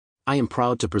I am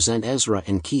proud to present Ezra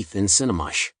and Keith in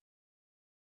Cinemush.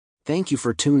 Thank you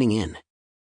for tuning in.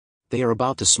 They are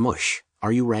about to smush.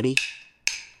 Are you ready?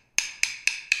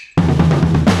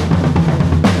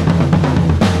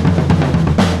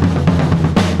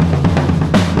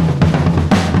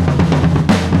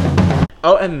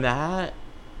 Oh, and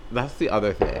that's the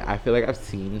other thing. I feel like I've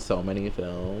seen so many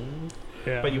films.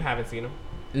 Yeah. But you haven't seen them?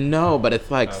 No, but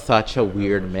it's like such a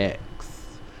weird mix.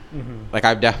 Mm-hmm. Like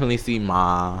I've definitely seen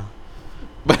Ma,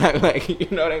 but I, like, you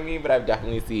know what I mean. But I've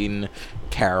definitely seen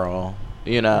Carol.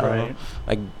 You know, Right.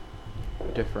 like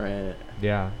different.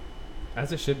 Yeah.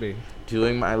 As it should be.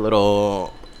 Doing my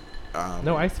little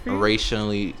No ice cream?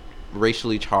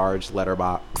 racially charged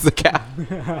letterbox account.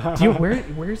 Do you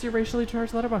where's your racially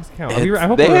charged letterbox account? It's I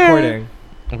hope there. we're recording.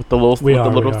 With the little We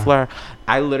are. slur.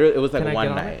 I literally, it was like Can I one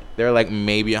get on night. it? There were like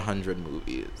maybe 100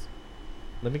 movies.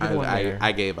 Let me get one there.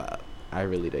 I gave up. I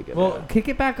really did give Well, up. kick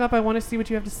it back up. I want to see what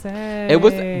you have to say. It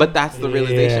was, but that's the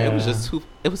realization. It was Yeah. just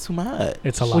it was too much.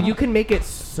 It's a lot. Well, you can make it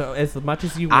so as much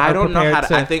as you. I are don't know prepared how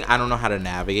to. I think I don't know how to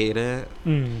navigate it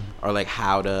or like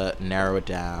how to narrow it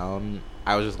down.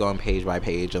 I was just going page by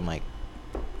page and like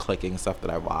clicking stuff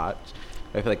that I watched.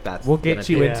 I feel like that's. We'll get gonna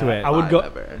you take into it. I would go.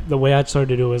 ever. The way I started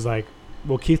to do was like,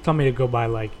 well, Keith told me to go by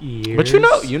like years. But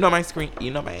you know my screen.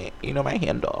 You know my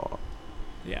handle.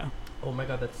 Yeah. Oh my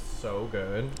god, that's so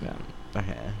good. Yeah.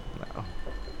 Okay. No.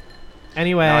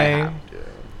 Anyway, Now I have to.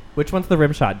 which one's the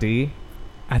rim shot? D.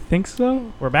 I think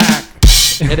so. We're back.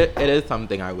 It is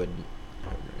something I would.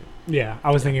 Yeah,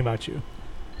 I was thinking about you.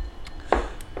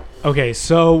 Okay,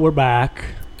 so we're back.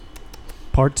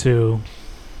 Part 2.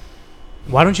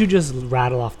 Why don't you just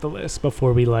rattle off the list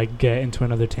before we like get into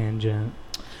another tangent?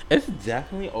 It's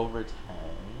definitely over 10.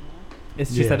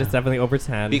 She said Yeah. it's definitely over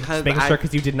 10. Because Just making sure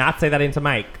because you did not say that into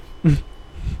Mike.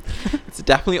 It's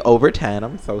definitely over 10.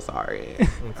 I'm so sorry.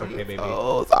 It's okay, baby.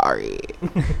 Oh, sorry.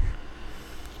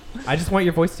 I just want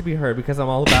your voice to be heard because I'm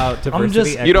all about diversity,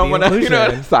 just- equity, You don't want to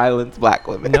inclusion. silence black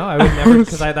women. No, I would never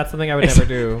because that's something I would never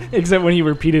do. Except when you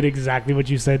repeated exactly what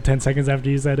you said 10 seconds after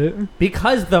you said it.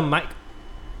 Because the mic.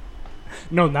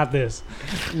 No, not this.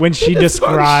 When she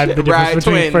described the difference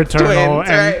between fraternal and...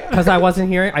 right. Because I wasn't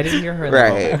hearing, I didn't hear her.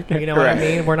 Right. Though. You know what I Right.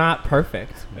 mean? We're not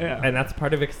perfect, Yeah. and that's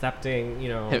part of accepting. You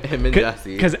know, Him and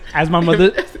Jesse. Because as my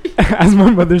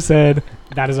mother said,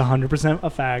 that is 100% a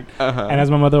fact. Uh-huh. And as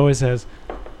my mother always says,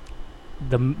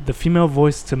 the female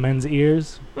voice to men's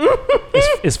ears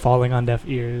is falling on deaf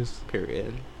ears.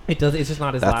 Period. it does. It's just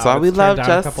not as loud. That's why we It's love turned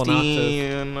down a couple notches.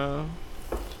 Justine.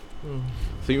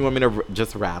 So you want me to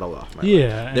just rattle off my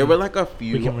Yeah. list? There were like a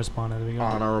we can few respond at the beginning.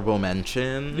 honorable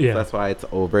mentions. Yeah. That's why it's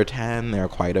over 10. There are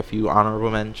quite a few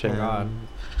honorable mentions. God.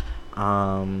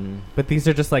 But these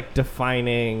are just like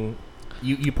defining.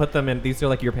 You put them in. These are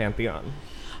like your pantheon.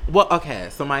 Well, okay.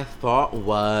 So my thought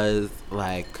was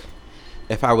like,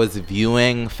 if I was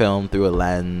viewing film through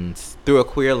a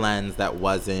queer lens that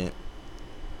wasn't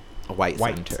white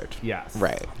centered, Yes.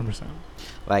 right? 100%.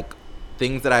 Like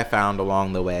things that I found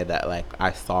along the way that like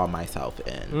I saw myself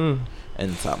in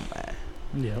some way.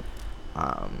 Yep.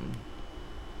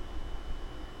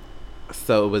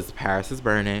 So it was Paris is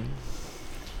Burning,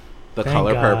 The Thank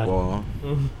Color God. Purple,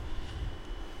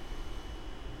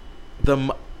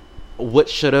 what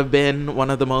should have been one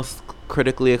of the most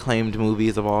critically acclaimed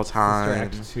movies of all Sister time.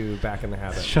 Act 2, Back in the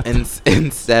Habit. Shut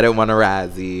Instead, it won a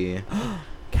Razzie.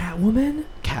 Catwoman.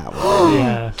 Catwoman.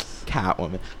 Yes.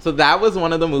 Catwoman. So that was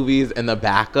one of the movies in the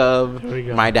back of There we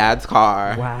go. my dad's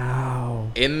car. Wow.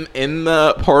 In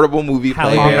the portable movie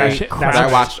Halle player Berry that crouched-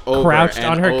 I watched over crouched and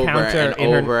on her over counter and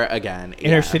in her- over again.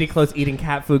 In her shitty clothes, eating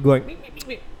cat food, going. "Meep, meep, meep,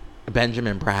 meep."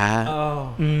 Benjamin Bratt.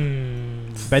 Oh.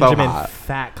 Mm. hot.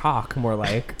 Fat cock, more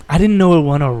like. I didn't know it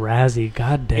won a Razzie.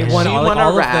 God damn. It won She all- won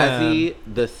all a of them. Razzie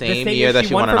the same year that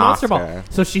she won for an Monster Oscar. Ball.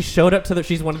 So she showed up to the.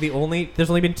 She's one of the only. There's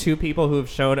only been 2 people who have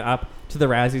showed up to the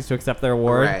Razzies to accept their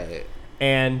award. Right.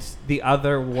 And the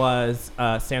other was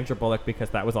Sandra Bullock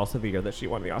because that was also the year that she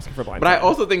won the Oscar for Blind. But I Side.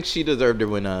 also think she deserved to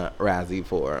win a Razzie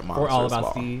for Monsters Or All About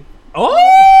Ball. Steve.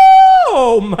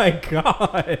 Oh my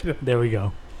god! There we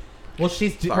go. Well,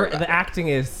 Sorry. the acting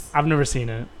is I've never seen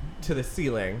it. to the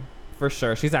ceiling for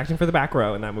sure. She's acting for the back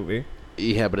row in that movie.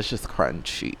 Yeah, but it's just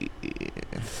crunchy.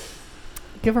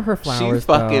 Give her flowers. She's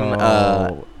fucking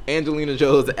though. Angelina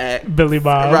Joe's ex. Billy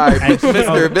Bob. Right, And she-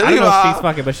 Mr. I Billy don't know if Bob. she's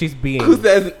fucking, but she's being Who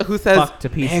says fucked to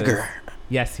pieces. nigger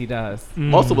Yes, he does. Mm.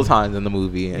 multiple times in the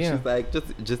movie, and Yeah. she's like,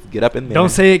 just get up in there. Don't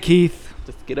say it, Keith.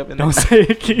 Just get up in Don't there. say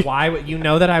it, Keith. Why would you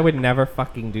know that I would never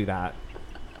fucking do that?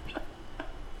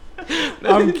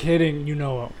 I'm kidding. You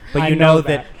know. But I you know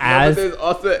that No, but as there's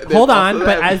also, there's hold also on,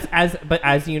 but that-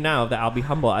 as you know that I'll be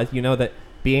humble. As you know that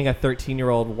being a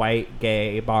 13-year-old white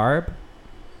gay barb,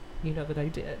 you know that I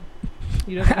did.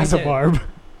 You know that As I a did. barb.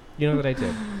 You know that I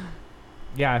did.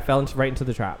 Yeah, I fell right into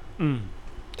the trap.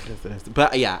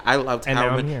 But yeah, I loved And now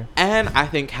I'm Catwoman. here. And I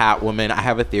think Catwoman, I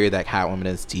have a theory that Catwoman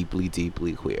is deeply,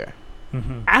 deeply queer.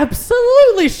 Mm-hmm.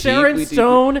 Absolutely, Sharon Deeply, deeply-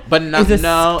 Stone But no, is a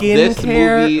no, this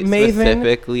skincare movie maven,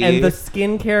 specifically. and the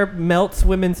skincare melts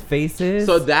women's faces.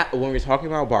 So that, when we're talking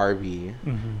about Barbie,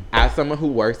 Mm-hmm. as someone who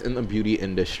works in the beauty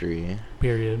industry,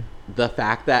 Period. the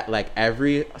fact that like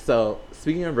so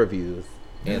speaking of reviews,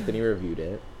 Anthony reviewed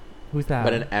it, Who's that?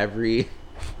 but in every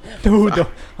Dude,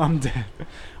 I'm dead.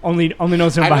 Only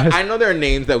knows him by his. I know there are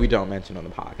names that we don't mention on the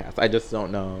podcast. I just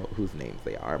don't know whose names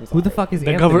they are. I'm sorry. Who the fuck is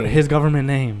The Anthony? his government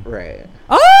name. Right.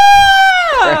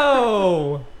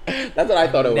 Oh! That's what I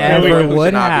thought it was. Never Who should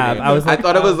would not be have. named. I was like,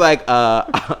 thought it was like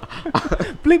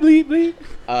Bleep bleep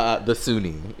bleep. the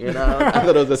Sunni. You know, I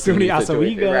thought it was a Sunni Sunni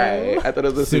situation. Asawiga. Right. I thought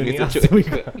it was a Sunni Sunni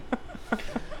situation.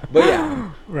 But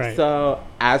yeah. Right. So,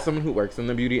 as someone who works in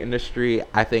the beauty industry,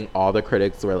 I think all the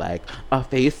critics were like, a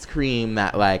face cream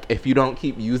that, like, if you don't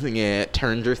keep using it,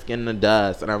 turns your skin to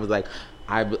dust. And I was like,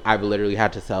 I've literally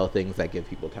had to sell things that give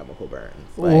people chemical burns.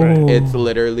 Like, Ooh. it's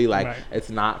literally, like, Right. it's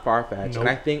not far-fetched. Nope. And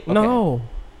I think, okay, No.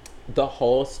 the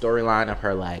whole storyline of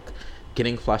her, like,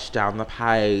 getting flushed down the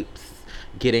pipes,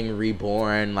 getting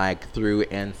reborn, like, through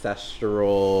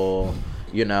ancestral...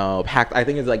 you know, packed. I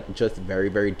think it's like just very,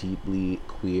 very deeply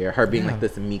queer. Her being like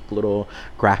this meek little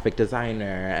graphic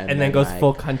designer, and then goes like,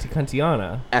 full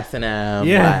cunty-cuntiana. S&M.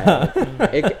 Yeah.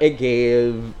 Like, it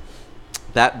gave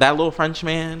that little French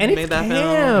man And who it's made that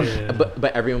camp. film. Yeah.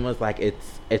 But everyone was like,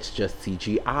 it's just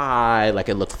CGI. Like,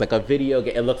 it looks like a video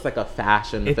game. It looks like a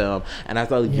fashion film. And as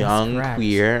a young correct.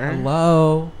 queer,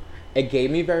 Hello. it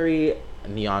gave me very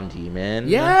Neon Demon.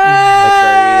 Yeah.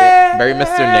 Like very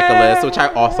Mr. Nicholas, which I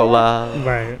also love.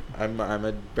 Right. I'm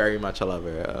a very much a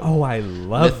lover of Oh, I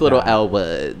love Miss Little that.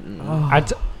 Elwood. Oh.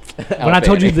 When I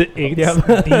told you the it's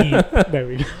deep. There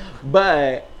we go.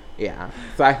 But yeah,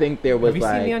 so I think there was Have you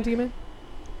like seen Neon Demon?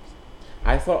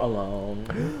 I saw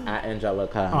Alone at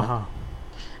Angelica, Uh-huh.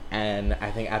 and I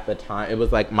think at the time it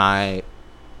was like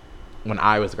when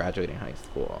I was graduating high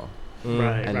school,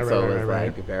 Right. and right, so right, it was right,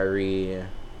 like right. very,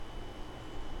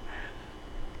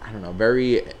 I don't know,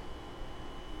 very.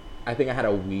 I think I had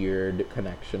a weird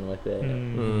connection with it.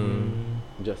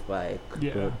 Just like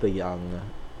Yeah.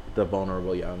 the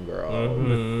vulnerable young girl,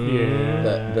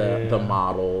 Yeah. the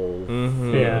models,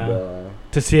 Yeah.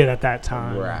 To see it at that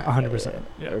time. Right. 100%.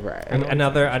 Yeah. Right. And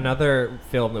another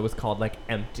film that was called like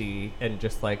Empty and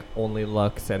just like only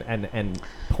looks and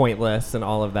pointless and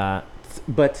all of that.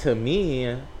 But to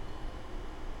me,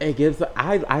 it gives.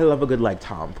 I love a good like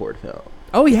Tom Ford film.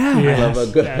 Oh yeah. Yes, I love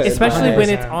a good, yes. Especially when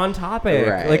 100%. it's on topic.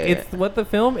 Right. Like it's what the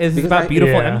film is Because about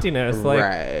beautiful Yeah. emptiness. Like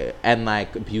right, and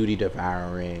like beauty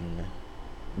devouring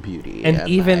beauty, and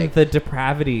even like, the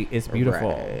depravity is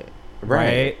beautiful.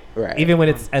 Right. Even when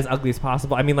it's as ugly as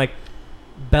possible. I mean, like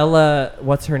Bella,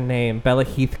 what's her name? Bella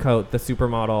Heathcote, the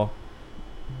supermodel,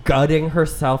 gutting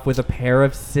herself with a pair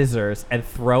of scissors and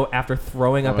after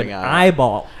throwing up my an God.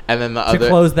 eyeball and then the to other,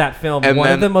 close that film. and One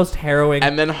then- of the most harrowing.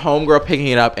 and then homegirl picking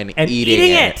it up and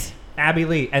eating it. Abby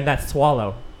Lee and that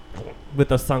swallow with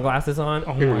those sunglasses on.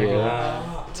 Oh my Period.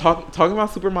 god. Talking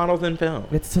about supermodels in film,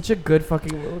 It's such a good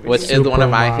fucking movie. which is one of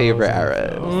my Supermodels favorite in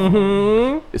eras.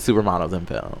 Mm-hmm. Supermodels in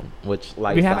film, which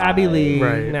like We have Abby Lee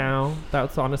Right. now.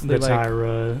 That's honestly The like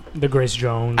Tyra, the Grace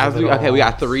Jones. As of it we all.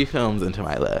 got 3 films into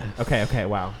my list. okay.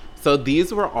 Wow. So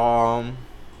these were all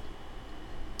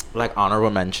like honorable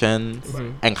mentions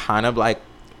Mhm. and kind of like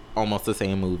almost the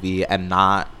same movie and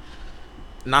not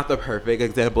the perfect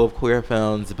example of queer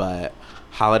films, but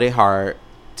Holiday Heart,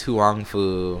 Tu Wong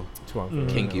Fu,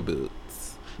 Kinky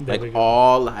Boots. There we Like go.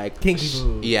 all like Kinky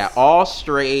Boots. Yeah, all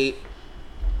straight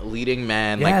leading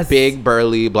men, Yes. like big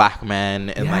burly black men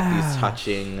in like Yeah. these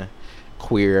touching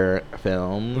queer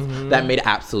films Mhm. that made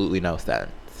absolutely no sense.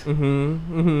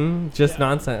 Just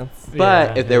nonsense.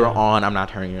 But Yeah, if they were yeah. on, I'm not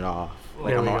turning it off. Like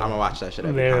There I'm we gonna go. watch that shit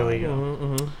every There time. we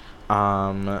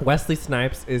go. Wesley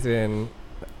Snipes is in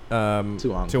Tu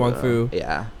Wong Fu.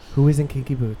 Yeah. Who is in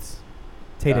Kinky Boots?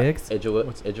 Tay Diggs?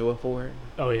 Idua Ford.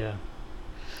 Oh yeah.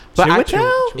 But I-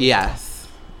 Chiwetel? Yes.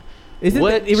 Is it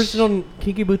Which- the original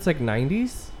Kinky Boots like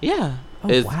 90s? Yeah. Oh,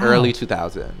 It's wow. early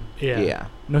 2000. Yeah. Yeah.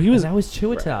 No, he was. That was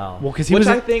Chiwetel. Well, because he Which was.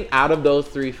 I think out of those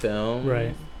 3 films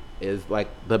Right. is like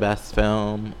the best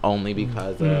film only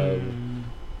because of Mm.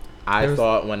 I There's-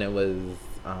 saw it when it was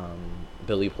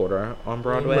Billy Porter on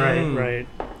Broadway. Right.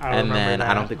 I And remember then that.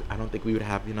 I don't think we would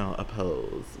have, a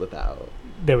Pose without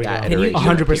There we go. that Can you, iteration.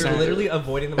 100%. You're literally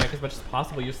avoiding the mic as much as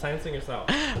possible. You're silencing yourself.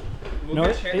 Move No,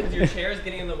 your chair because your chair is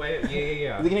getting in the way.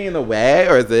 Yeah. Is it getting in the way,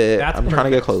 or is it? That's I'm trying to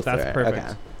get perfect. closer. That's perfect.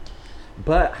 Okay.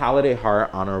 But Holiday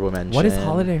Heart, honorable mention. What is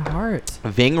Holiday Heart?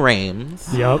 Ving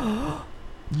Rhames. Yup.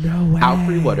 No way.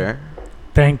 Alfre Woodard.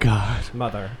 Thank God.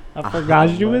 Mother. I forgot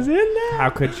she was in there. How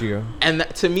could you? And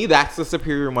to me, that's the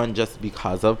superior one just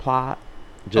because of plot.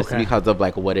 Just Okay. because of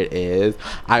like what it is.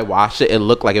 I watched it. It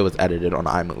looked like it was edited on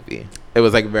iMovie. It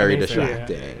was like very Amazing.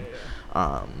 distracting.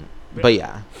 But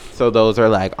yeah. So those are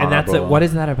like And that's it. honorable. What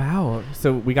is that about?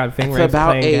 So we got Ving It's Rhames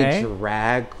about playing a gay?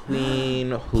 drag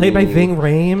queen who Played by Ving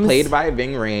Rhames? Played by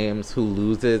Ving Rhames, who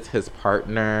loses his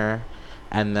partner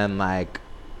and then like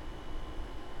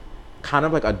kind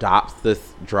of like adopts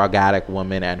this drug addict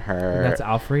woman and her That's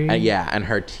Alfre? and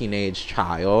her teenage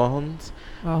child.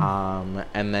 Oh.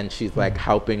 And then she's like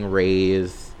helping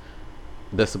raise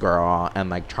this girl and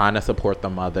like trying to support the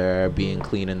mother being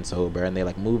clean and sober, and they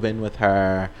like move in with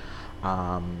her.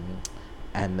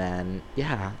 And then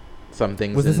some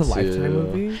things Was this a ensue. Lifetime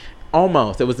movie?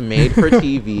 Almost. It was made for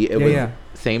TV. It Yeah, was yeah.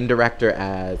 same director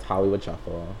as Hollywood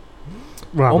Shuffle.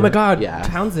 Robert. Oh my God. Yes.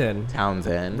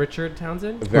 Townsend. Richard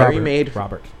Townsend? Very Robert. made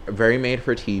Robert. very made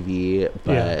for TV,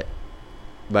 but Yeah.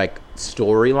 like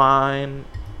storyline.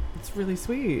 It's really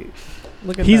sweet.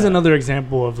 Look at He's that. another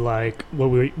example of like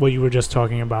what you were just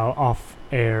talking about off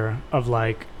air of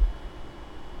like.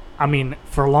 I mean,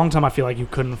 for a long time, I feel like you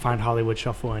couldn't find Hollywood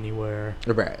Shuffle anywhere.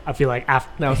 Right. I feel like That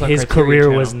after was on his Criterion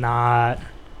career was Channel. not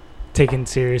taken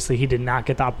seriously. He did not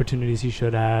get the opportunities he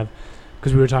should have,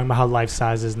 because we were talking about how Life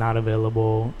Size is not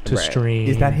available to Right. stream.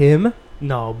 Is that him?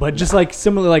 No, but just like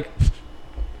similar, like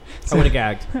I would have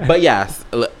gagged. But yes,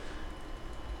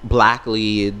 black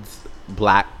leads,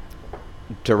 black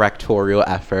directorial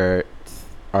efforts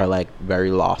are like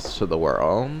very lost to the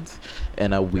world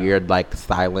in a weird like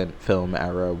silent film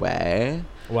era way.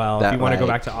 Well, That, if you want to go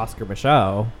like- back to Oscar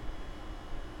Michaud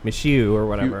or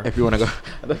whatever. If you want to go,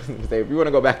 I was gonna say, if you want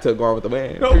to go back to Gone with the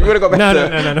Wind, if you want to go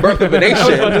back to Birth of a I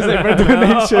was about to say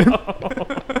Nation. Birth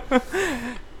of a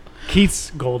Nation.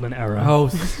 Keith's golden era. Oh,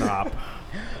 stop.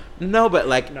 No, but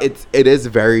like No. it is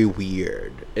very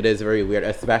weird. It is very weird,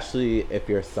 especially if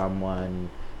you're someone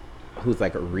who's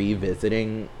like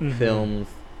revisiting Mhm. films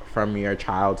from your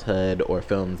childhood or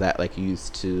films that like you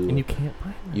used to. And you can't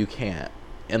find them. You can't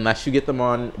unless you get them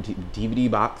on DVD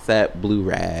box set,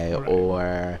 Blu-ray, Right.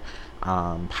 or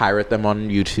pirate them on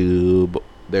YouTube.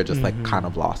 They're just like Mhm. kind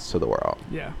of lost to the world,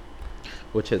 Yeah.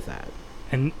 which is sad.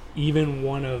 And even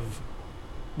one of,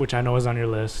 which I know is on your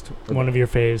list, one of your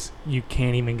faves, you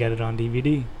can't even get it on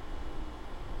DVD.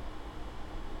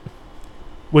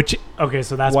 Which, okay,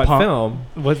 so that's What film?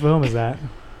 What film is that?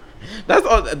 That's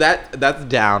all. That's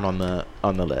down on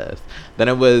the list. Then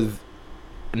it was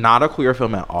not a queer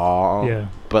film at all. Yeah.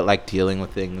 But like dealing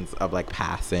with things of like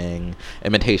passing,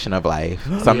 imitation of life,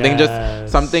 something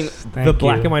something Thank The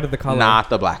black you. and white of the color. not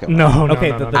the black and white. No, no,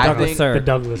 Okay, no, the no, Douglas no. think- Sir. The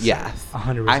Douglas. Yes.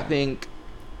 100%. I think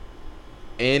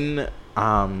in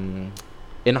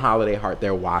Holiday Heart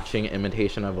they're watching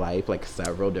Imitation of Life like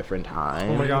several different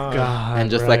times. Oh my God.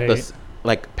 And just like this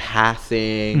like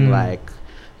passing like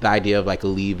the idea of like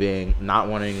leaving, not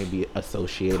wanting to be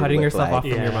associated Cutting with yourself like, off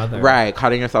from your mother. right,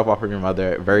 cutting yourself off from your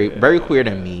mother, very queer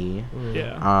to me. Mm.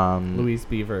 Yeah. Louise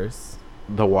Beavers.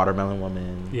 The Watermelon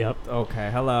Woman. Yep. Okay,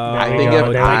 hello. There I we think go, if there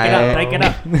we I- go. Break it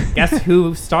up.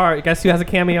 Guess who has a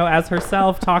cameo as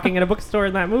herself talking in a bookstore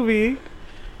in that movie?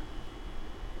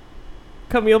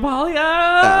 Camille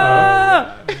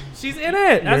Paglia. She's in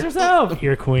it as You're- herself.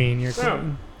 You're queen. You're Yeah.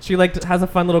 queen. She like has a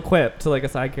fun little quip to like a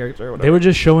side character or whatever. They were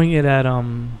just showing it at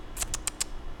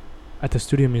the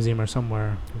Studio Museum or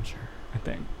somewhere, I'm sure. I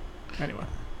think. Anyway.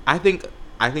 I think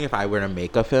if I were to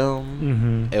make a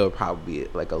film, Mm-hmm. it would probably be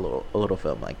like a little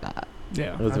film like that.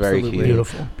 Yeah. It was very Absolutely. cute.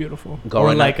 Beautiful. Beautiful. Or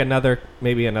Going like up-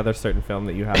 maybe another certain film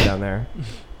that you have down there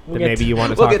We'll that get maybe to- you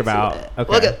want to We'll talk get to about. it. Okay.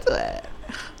 We'll get to it.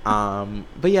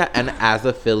 But yeah, and as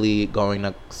a Philly, going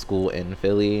to school in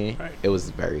Philly, Right. it was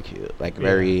very cute. Like Yeah.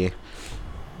 very,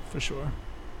 For sure.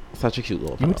 such a cute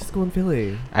little You film. went to school in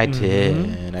Philly. I Mhm.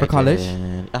 did. For college?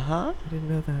 Uh-huh. I didn't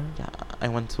know that. Yeah, I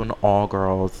went to an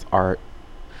all-girls art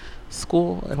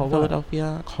school in Called what?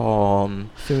 Philadelphia called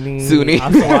SUNY. SUNY.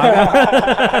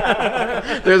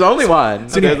 Oswego. There's only one.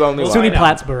 There's only one. SUNY I know.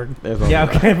 Plattsburgh. There's only Yeah.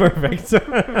 one. Okay. Perfect.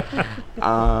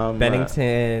 Bennington.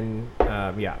 Bennington.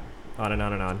 Yeah. On and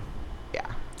on and on. Yeah.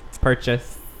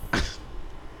 Purchase.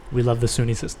 We love the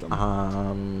SUNY system.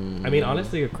 I I mean,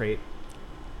 honestly, a crate.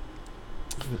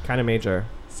 Kind of major.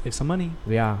 Save some money.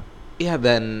 Yeah. Yeah,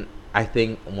 then I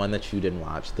think one that you didn't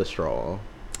watch, The Stroll.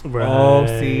 Oh,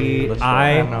 see, Let's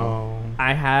I go. know.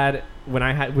 I had when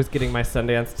I was getting my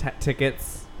Sundance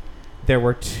tickets, there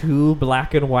were 2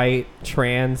 black and white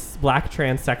black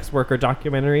trans sex worker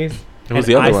documentaries. What was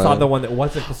And the other I saw one? the one that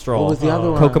wasn't the stroll. What was the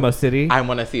other one? Kokomo City. I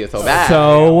want to see it so bad.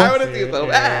 So- I want to see it so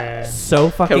bad. So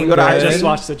fucking Can we go to good. I Ireland? just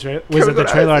watched the trailer. Can Was we it go the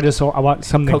to trailer? I Ireland? just saw. I watched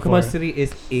something. Kokomo for it. City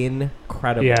is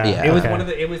incredible. Yeah. Yeah. It was Okay. one of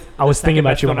the. It was. I was the thinking second about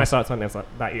best you film when I saw at Sundance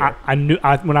that year. I knew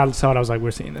when I saw it. I was like,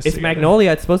 "We're seeing this." It's together.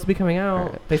 Magnolia. It's supposed to be coming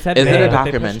out. They said Is it May, a but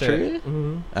they pushed documentary? it.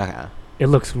 Mhm. Okay. It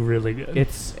looks really good. It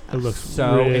looks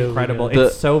so really incredible. good.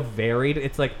 It's so varied.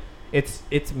 It's like it's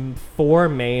 4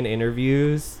 main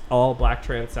interviews, all black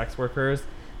trans sex workers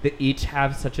that each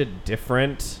have such a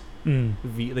different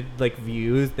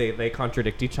views. They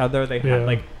contradict each other. They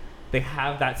have they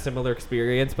have that similar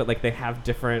experience, but like they have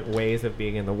different ways of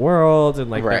being in the world and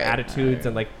like their attitudes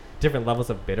and like different levels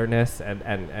of bitterness and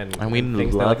we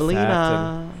things love they'll accept.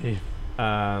 Lena.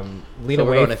 And, So Lena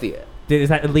we're Waithe. going to see it. Is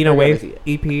that Lena We're gonna Waithe see it.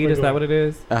 EP? We're Is that going. what it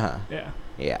is? Uh-huh. Yeah.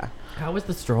 Yeah. How was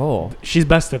the stroll? She's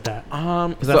best at that.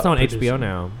 Because that's on producing. HBO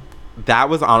now. That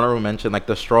was honorable mention, like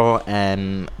the stroll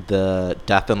and the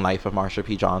death and life of Marsha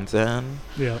P. Johnson.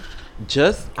 Yeah.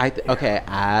 Okay,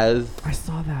 as I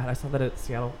saw that at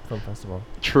Seattle Film Festival.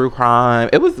 true crime,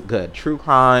 it was good. True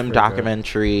crime Very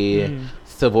documentary,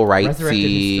 civil rights. Resurrected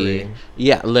history.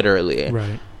 Yeah, literally.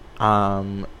 Right.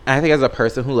 And I think as a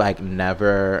person who like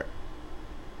never,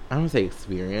 I don't want to say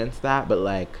experienced that, but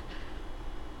like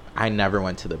I never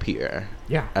went to the pier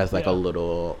Yeah. as like Yeah. a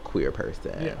little queer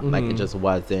person. Yeah. Like it Mhm. just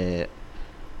wasn't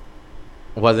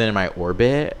in my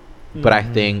orbit. But I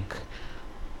Mhm. think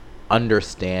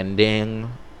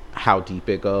understanding how deep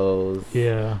it goes,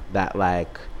 Yeah. that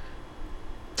like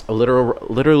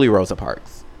literally Rosa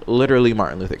Parks, literally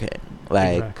Martin Luther King,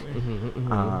 like Exactly.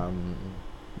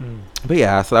 but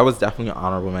yeah, so that was definitely an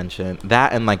honorable mention.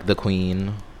 That and like The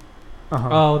Queen. Uh-huh.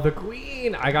 Oh, The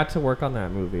Queen! I got to work on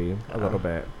that movie a little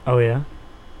bit. Oh yeah.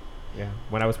 Yeah,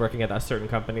 when I was working at that certain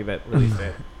company that released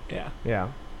it. Yeah. Yeah.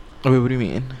 Wait, what do you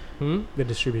mean? The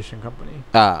distribution company.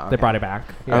 They brought it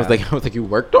back. I was like, you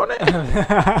worked on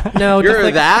it? no, You're just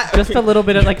like that? just a little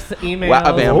bit of like email, What,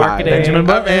 a vampire. marketing. Benjamin A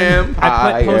Button.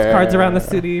 I put postcards around the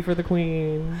vampire. city for the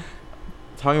Queen.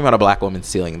 Talking about a black woman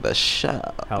stealing the show.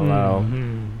 Hello.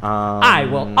 Mhm. I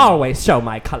will always show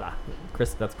my color.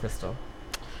 That's Crystal.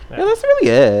 Yeah, that's really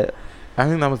it. I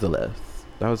think that was the list.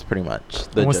 That was pretty much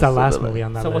the What's gist that of last the movie list.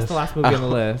 on that So list? what's the last movie on the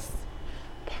list?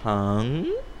 Punk.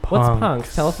 What's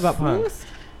Punks? Tell us about Punks.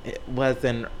 It was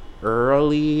an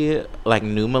early, like,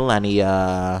 new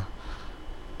millennia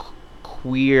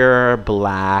queer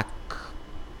black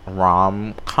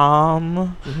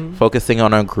rom-com Mhm. focusing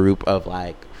on a group of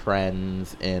like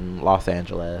friends in Los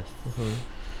Angeles.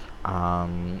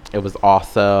 It was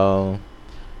also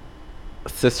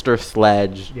Sister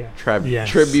Sledge Yes.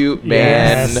 tribute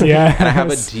Yes. band. Yes. And I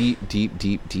have a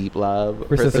deep love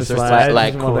For Sister Sister Sledge. Sledge.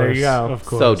 Like, Well, there you go. Of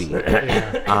course. so deep.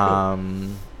 Yeah.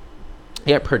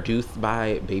 Yeah, produced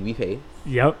by Babyface.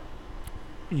 Yep.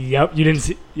 You didn't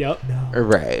see. Yep.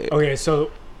 Right. Okay, so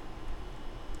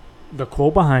the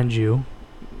quote behind you,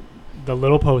 the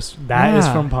little post, that is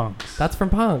Yeah. from Punks. That's from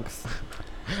Punks.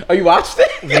 Oh, you watched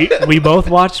it? we both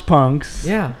watched Punks.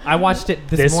 Yeah, I watched it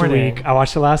This morning. week. I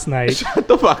watched it last night. Shut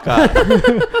the fuck up.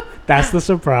 That's the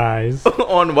surprise.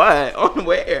 On what? On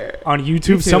where? On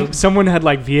YouTube, YouTube. someone had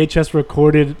like VHS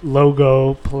recorded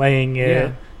logo playing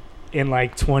it Yeah. in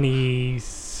like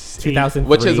 2003.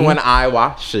 Which is when I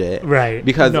watched it. Right.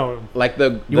 Because No. like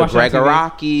the watched it on TV?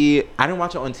 Gregoraki, I didn't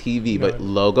watch it on TV, but No.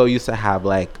 Logo used to have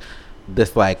like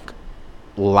this like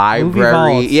library,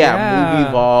 vaults,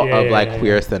 movie vault Yeah, of yeah, like yeah,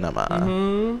 queer yeah. cinema.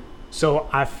 Mhm. So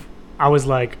I was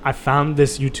like, I found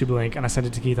this YouTube link and I sent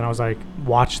it to Keith and I was like,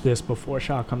 watch this before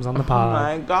Shaw comes on the Oh pod.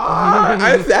 my god!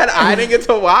 I said I didn't get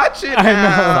to watch it. I know.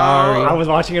 Now. I was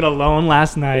watching it alone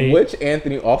last night. Which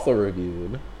Anthony also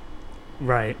reviewed.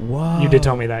 Right. Whoa. You did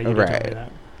tell me that. You did tell Right. me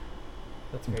that.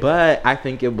 That's crazy. But I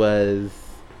think it was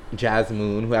Jazz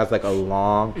Moon, who has like a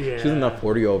long. She was in the Yeah.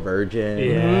 40-Year-Old Virgin.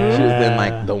 Yeah. She was in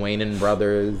like the Wayne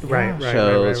Brothers Right, right,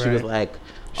 shows. right, She was right. like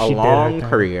She a did her long thing.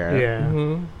 career. Yeah.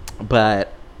 Mhm.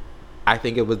 But I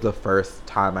think it was the first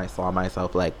time I saw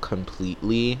myself like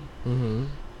completely, Mhm.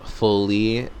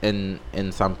 fully in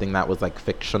something that was like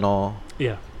fictional.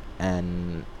 Yeah.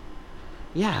 And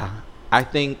yeah, I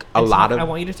think a And lot talk- of I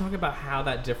want you to talk about how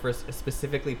that differs,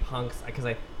 specifically Punks, because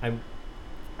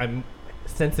I'm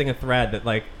sensing a thread that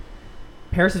like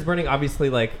Paris is Burning. Obviously,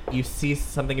 like you see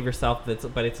something of yourself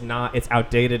but it's not. It's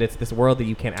outdated. It's this world that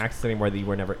you can't access anymore that you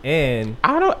were never in.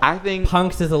 I think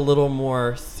Punks is a little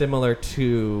more similar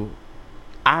to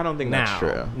I don't think now. that's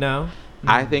true. No.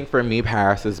 I think for me,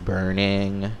 Paris is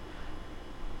Burning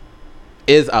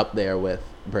is up there with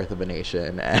Birth of a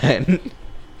Nation and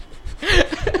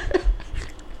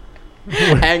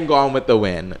and Gone with the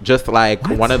Wind. Just like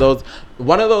one of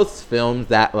those films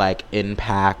that like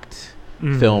impact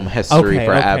film history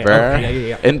forever.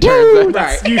 Yeah. In terms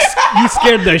of You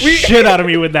scared the shit out of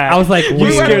me with that. I was like,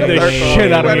 you scared the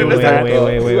shit out of me with that.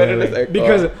 Wait.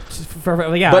 Because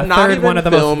but not third even one of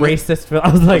the film, most racist films.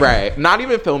 I was like, right, not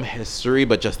even film history,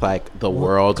 but just like the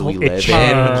world we live in,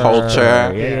 changed.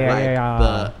 culture,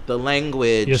 Yeah. the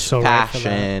language, You're so right for that.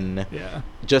 fashion. Yeah.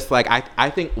 Just like I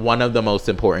think one of the most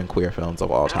important queer films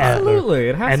of all time. absolutely,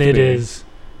 it has And to it be. is.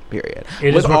 Period.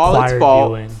 It With is all its required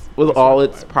faults, viewing. with all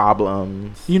its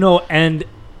problems. You know, and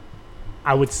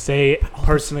I would say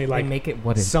personally, They like make it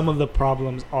what it is. some of the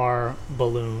problems are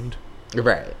ballooned.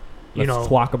 Right. You Let's know,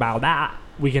 talk about that.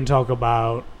 we can talk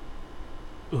about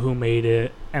who made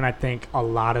it, and I think a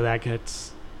lot of that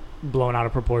gets blown out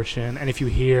of proportion. And if you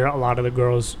hear a lot of the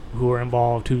girls who are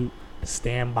involved who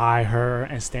stand by her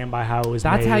and stand by how it was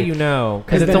That's made, how you know,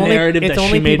 because Is it's the only narrative it's that she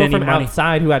only made people any from money.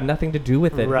 outside who had nothing to do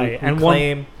with it, Right, Who and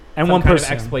claim and some one kind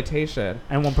person of exploitation.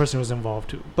 and one person was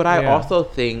involved too. But I Yeah. also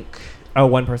think Oh,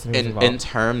 one person who was in involved.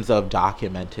 terms of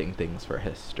documenting things for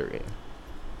history,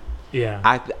 Yeah,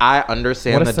 I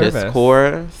understand What a the service.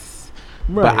 discourse,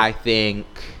 but Right. I think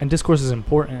and discourse is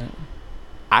important.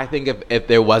 if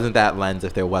there wasn't that lens,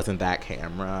 if there wasn't that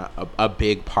camera, a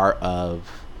big part of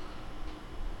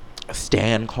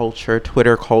stan culture,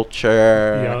 Twitter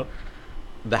culture, Yep.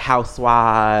 the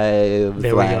housewives.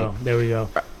 There we go.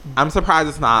 I'm surprised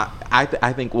it's not. I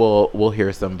think we'll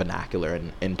hear some vernacular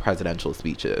in presidential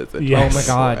speeches. in Yes. Oh my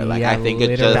God! 2024. Like yeah, I think it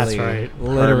literally. just That's right.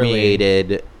 Literally.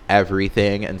 permeated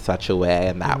everything in such a way,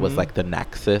 and that was Mhm. like the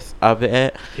nexus of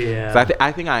it. Yeah. So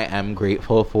I think I am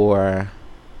grateful for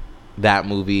that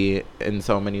movie in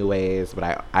so many ways,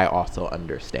 but I also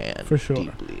understand For sure.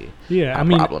 deeply Yeah, how I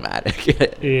mean, problematic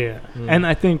it is. yeah, and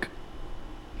I think,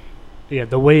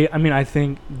 I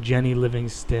think Jenny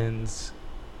Livingston's,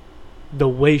 the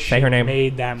way she Say her name.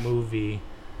 made that movie,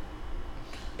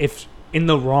 if in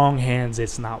the wrong hands,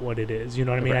 it's not what it is. You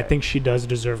know what I mean? I Right. think she does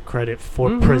deserve credit for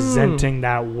Mhm. presenting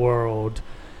that world.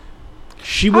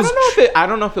 She was. I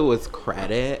don't know if it was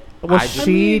credit. Well, I just-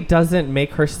 she doesn't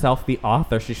make herself the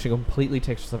author. She completely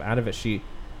takes herself out of it.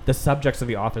 The subjects are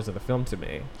the authors of the film to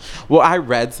me. Well, I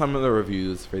read some of the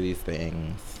reviews for these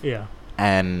things, Yeah.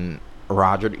 and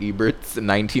Roger Ebert's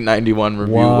 1991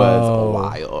 review Whoa. was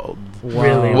wild.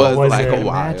 Really? Was What was like it? a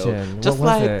wild. Imagine. Just what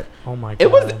was like it? Oh my god.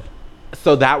 it was.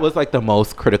 So that was like the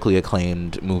most critically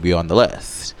acclaimed movie on the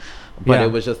list, but Yeah.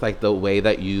 it was just like the way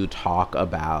that you talk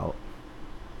about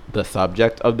the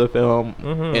subject of the film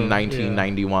Mhm. in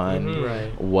 1991 Mhm.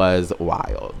 Right. was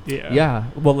wild. Yeah. Yeah.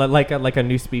 Well, like a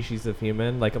new species of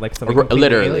human, like something completely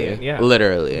Literally, alien. Yeah.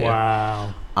 literally.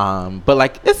 Wow. But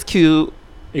like it's cute,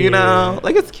 you know, Yeah.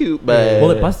 like it's cute, but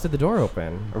Well, it busted the door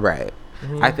open. right.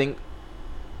 Mhm. I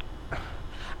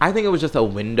think it was just a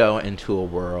window into a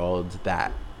world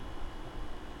that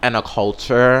and a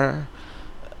culture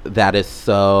that is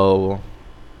so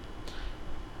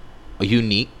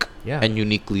unique Yeah. and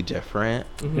uniquely different,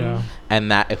 Mhm. Yeah.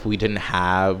 and that if we didn't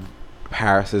have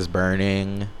Paris is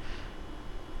Burning,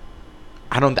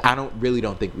 I don't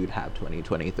think we'd have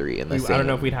 2023 in the same. I don't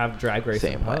know if we'd have Drag Race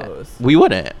same and way. Pose. We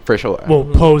wouldn't, for sure. Well,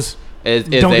 Mhm. Pose is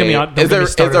don't get me out- don't get me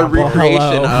is started a on Pose.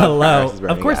 recreation of Hello. Paris is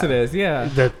Burning, Of course yeah. it is. Yeah.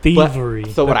 the But- thievery.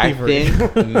 So what The I thievery.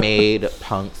 think made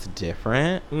Punks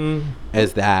different Mm.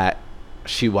 is that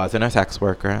she wasn't a sex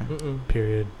worker. Mm-mm.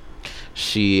 Period.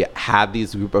 She had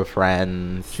these group of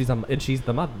friends, She's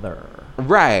the mother.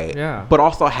 right? Yeah. But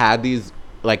also had these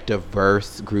like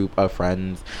diverse group of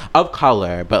friends of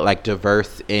color, but like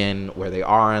diverse in where they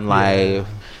are in life.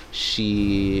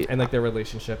 She And like their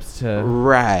relationships to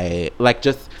right, like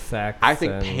just sex. I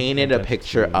think and painted a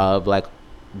picture identity. of like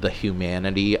the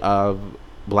humanity of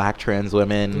Black trans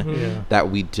women Mhm. Yeah. that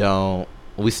we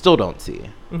still don't see.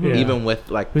 Mhm. Yeah. Even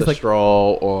with like Who's the like-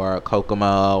 Stroll or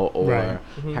Kokomo or Right.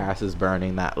 Mhm. Paris is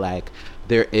Burning, that like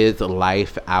there is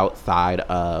life outside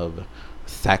of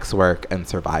sex work and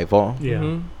survival. Yeah.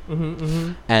 Mhm. Mhm.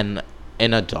 Mhm. And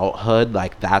in adulthood,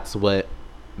 like that's what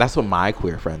my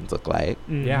queer friends look like.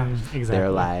 Mhm. Yeah.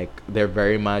 Exactly. They're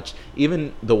very much,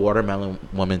 even the Watermelon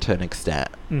Woman to an extent,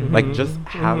 Mhm. like just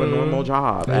have a Mhm. normal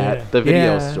job Yeah. at the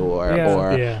video Yeah. store, Yeah.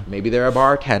 or Yeah. maybe they're a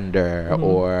bartender, Mhm.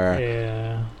 or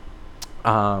Yeah.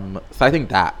 so I think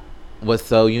that was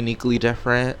so uniquely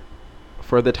different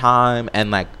for the time,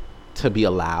 and like to be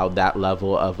allowed that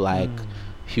level of like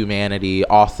humanity.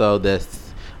 Also, this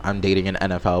I'm dating an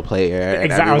NFL player, and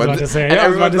Exactly. I was about everyone's- to say. and I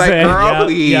was about everyone's to like, say. "Girl, Yeah,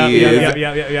 please."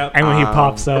 yeah. Yeah. And when he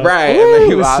pops up, right? Ooh, And then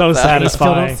he it was pops so up. I still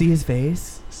satisfying. don't see his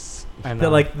face. I know. The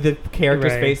like the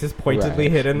character's Right. face is pointedly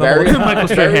Right. hidden the Very, whole time. Michael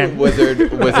very Strahan.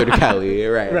 Wizard Kelly,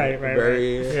 right? Right.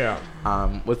 Very. Yeah.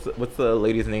 What's the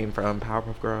lady's name from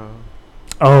Powerpuff Girls?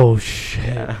 Oh shit!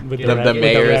 Yeah. With The red- with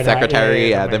mayor's red hat. secretary.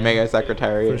 Yeah, the mayor. mayor's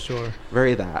secretary. For sure.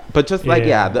 Very that, but just like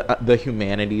Yeah. the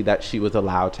humanity that she was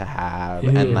allowed to have, Yeah.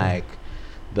 and like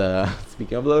the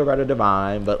speaking of Loretta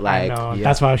Devine, but like I know. yeah,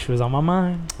 That's why she was on my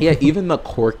mind. yeah, even the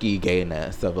quirky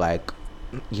gayness of like,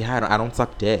 yeah, I don't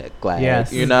suck dick, like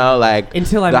Yes. you know, like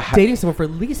Until I'm the hy- dating someone for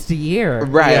at least a year.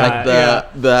 right, Yeah,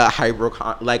 like the hyper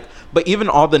like, but even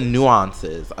all the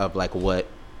nuances of like what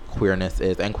queerness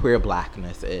is and queer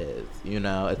blackness is, you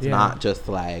know, it's Yeah. not just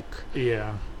like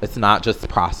Yeah. it's not just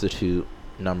prostitute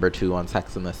number 2 on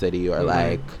Sex and the City or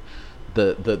like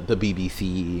the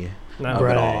BBC No. of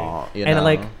Right. it all, you And know?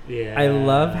 like Yeah. I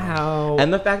love how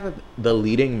And the fact that the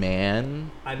leading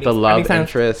man, I mean- the I mean, love sounds-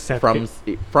 interest Seth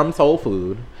from Soul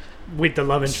Food, with the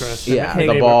love interest. yeah, Hey,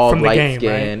 the they were bald, from the light game,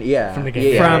 skin, right? yeah, From the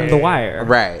game. yeah. from The Wire.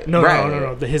 right, No,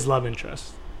 right. no. His love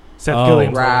interest. Seth Oh,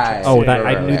 Gilliam's love right. interest. Oh, Yeah. that I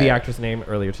right, knew the right. actor's name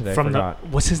earlier today. From Forgot.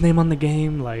 what's his name on the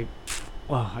game? Like,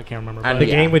 well, I can't remember. And but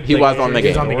The game with he like, was on the he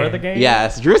was game. on the Or game. the game.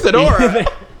 Yes, Drew Sidora.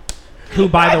 Who,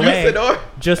 by the Drew way, Sidora.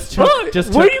 just took What?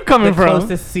 just Where took are you coming the from?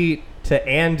 closest seat to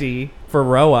Andy for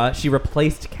Roa. She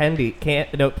replaced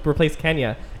replaced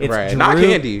Kenya. It's Right. Drew, Not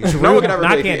Candy. No one can ever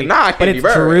not say Candy. not But Candy it's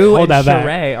Bird. Drew Hold and that back.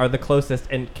 Sheree are the closest,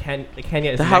 and Kenya is The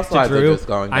next to Housewives are Drew. just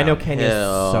going I know Kenya's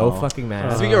downhill. so fucking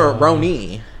mad. Speaking of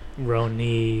Roni,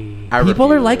 Roni. I People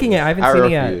are refuse. liking it. I haven't I seen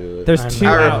it yet. refuse. There's I 2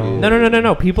 know. out. I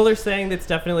No. People are saying that it's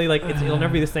definitely like it'll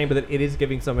never be the same, but that it is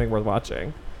giving something worth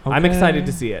watching. I'm Okay. excited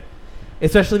to see it,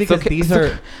 especially because these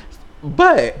are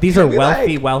but these can are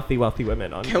we, wealthy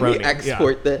women on. Can we Roni.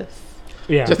 export this?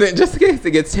 Yeah. Just in case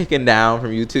it gets taken down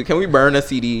from YouTube, can we burn a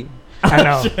CD? I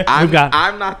know.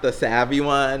 I'm not the savvy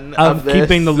one of this.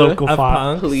 keeping the local Of file.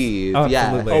 punks? Please, Oh, yes,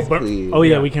 absolutely. please. Oh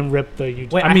yeah, Yeah. we can rip the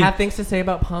YouTube. Wait, I mean, have things to say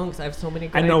about punks. I have so many.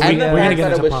 Good I know, ideas. And the we're gonna fact get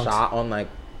that it into was punks. shot on like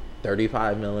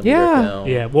 35 millimeter Yeah. film.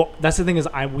 yeah. Well, that's the thing is,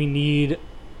 we need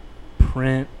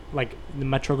print. Like the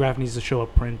Metrograph needs to show a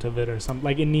print of it or something.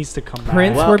 Like it needs to come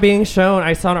Prints back. Well- were being shown.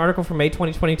 I saw an article from May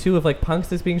 2022 of like punks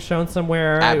is being shown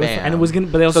somewhere. At It was- BAM. And it was gonna,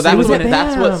 but So that was was at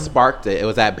that's what BAM. sparked it. It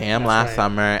was at BAM That's last right.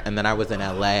 summer, and then I was in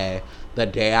LA. The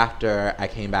day after I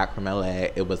came back from LA,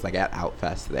 it was like at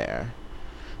Outfest there.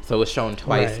 So it was shown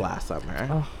twice Right. last summer.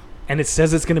 Oh, and it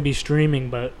says it's gonna be streaming,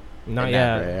 but not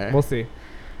Never. yet. We'll see.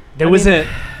 there was a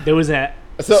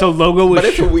so logo was But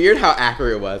it's sh- weird how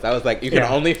accurate it was. I was like, you can Yeah.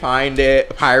 only find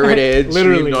it pirated,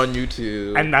 Literally. streamed on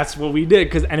YouTube. and that's what we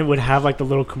did and it would have like the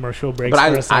little commercial breaks. but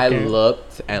for a I second.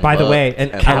 looked and By the looked way,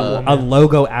 and Catwoman. a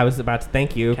logo. I was about to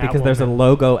thank you because there's a Catwoman.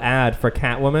 logo ad for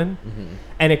Catwoman, Mhm.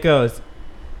 and it goes,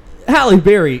 Halle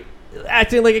Berry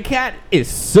acting like a cat is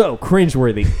so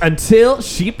cringeworthy until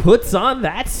she puts on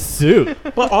that suit.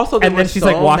 But also, there And then were she's, so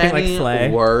like, walking like many Slay.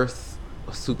 worse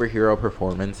superhero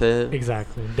performances.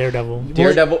 Exactly, Daredevil.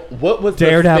 Daredevil. What was the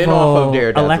Daredevil, spin-off of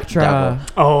Daredevil? Elektra. Devil?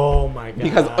 Oh my god!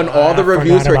 Because on all the I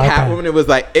reviews forgot for about that. Catwoman, it was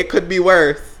like it could be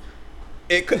worse.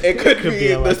 It could Could be be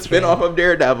the Elektra. spin-off of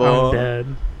Daredevil. I'm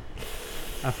dead.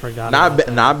 I forgot. Not about ben,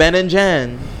 that. not Ben and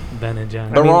Jen. Ben and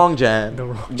Jen. The wrong Jen. the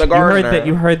wrong The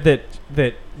You heard gardener.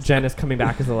 that Jen is coming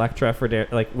back as Elektra for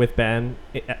like with Ben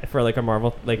for like a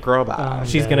Marvel like Girl boss.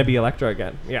 she's dead. gonna be Elektra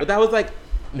again. Yeah. But that was like,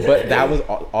 but that was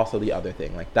also the other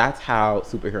thing. Like that's how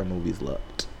superhero movies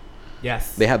looked.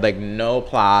 Yes. They had like no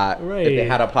plot. If they Right.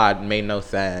 had a plot, it made no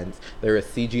sense. There was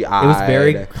CGI. It was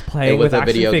very playing It was with a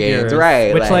action video figures, games,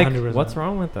 right? Which like, 100%. what's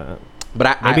wrong with that?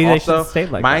 But Maybe I they should also, have stayed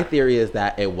like my that. theory is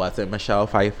that it wasn't Michelle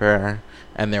Pfeiffer,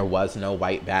 and there was no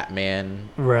white Batman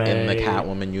in the Right.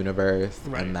 Catwoman universe,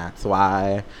 Right. and that's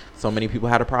why so many people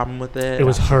had a problem with it. It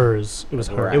was hers. It was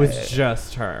her. Right. It was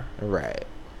just her. right.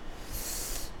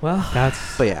 Well,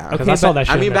 That's But yeah, because Okay, I saw but- that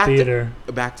shit I mean, in the back theater.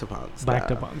 to punks. Back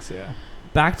to though. punks. Yeah.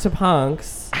 back to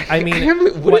punks. I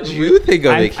mean, what did you think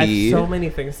of I it, have Keith? so many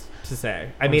things to say.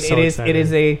 I I'm mean, so it excited.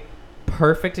 is a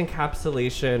perfect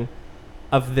encapsulation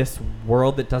of this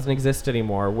world that doesn't exist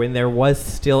anymore when there was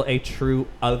still a true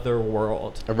other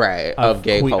world Right, of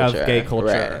gay culture. of gay culture.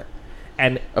 Right.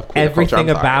 And Of queer everything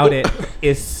culture, I'm about sorry. it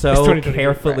is It's so 2023,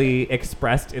 carefully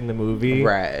expressed in the movie.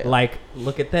 Right. Like,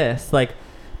 look at this. Like,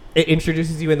 it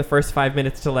introduces you in the first 5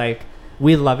 minutes to like,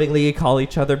 we lovingly call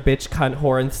each other bitch, cunt,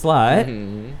 whore, and slut.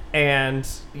 Mhm. And,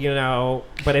 you know,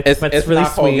 but it's really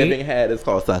not called sweet. giving head, it's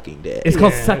called sucking dick. It's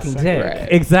called Yeah, sucking it's dick. right.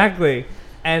 Exactly.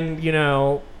 And, you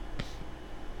know,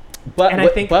 but and I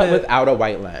think but that- without a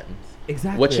white lens.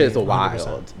 exactly. Which is 100%.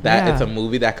 wild. That Yeah. it's a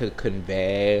movie that could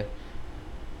convey,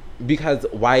 because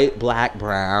white, black,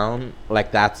 brown,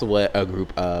 like that's what a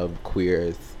group of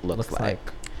queers looks Looks like.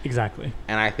 Exactly.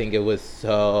 And I think it was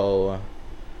so...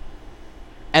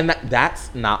 And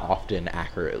that's not often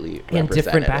accurately And different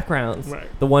represented. backgrounds. Right.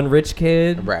 The one rich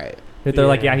kid. Right. They're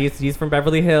like, Yeah. yeah, he's from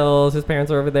Beverly Hills. His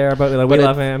parents are over there, but like, we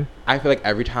love him. I feel like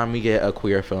every time we get a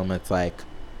queer film, it's like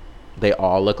they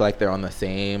all look like they're on the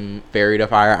same ferry to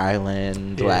Fire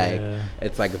Island. Yeah. Like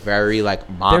it's like very like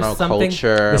There's something- monoculture.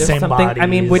 The There's same something, I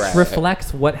mean, bodies. which Right.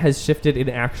 reflects what has shifted in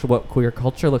actual what queer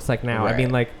culture looks like now. I mean,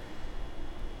 Right. like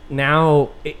now,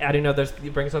 I don't know.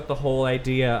 It brings up the whole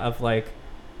idea of like,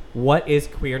 what is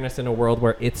queerness in a world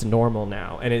where it's normal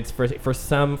now, and it's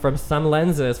from some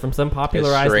lenses, from some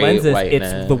popularized straight lenses,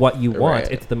 whiteness. it's the what you want.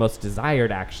 Right. It's the most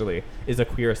desired. Actually, is a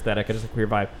queer aesthetic. It is a queer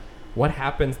vibe. What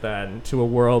happens then to a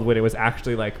world when it was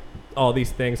actually like all these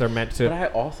things are meant to? But I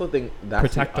also think that's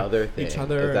protect the other thing each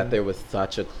other is that and- there was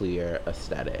such a clear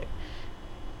aesthetic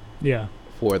Yeah.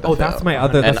 for the Oh, film. that's my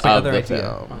other. and That's my of other the idea.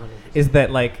 film. Is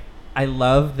that like I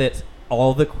love that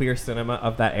all the queer cinema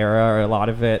of that era, or a lot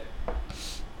of it,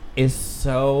 is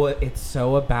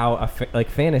so about like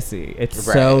fantasy. It's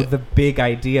so Right. the big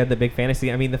idea, the big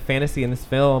fantasy. I mean, the fantasy in this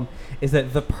film is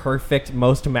that the perfect,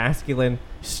 most masculine,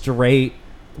 straight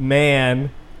man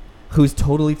who's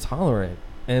totally tolerant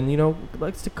and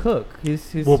likes to cook.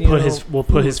 We'll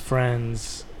put his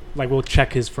friends, like we'll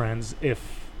check his friends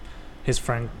if his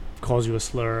friend calls you a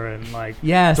slur and like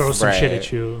yes, throws some shit Right.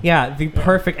 at you. yeah, the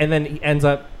perfect, and then he ends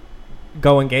up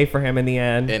going gay for him in the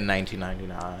end. In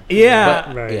 1999. Yeah.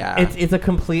 But, Right. yeah. It's a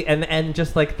complete, and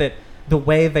just like that, the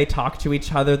way they talk to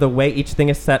each other, the way each thing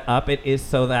is set up, it is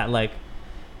so that like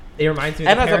it reminds me.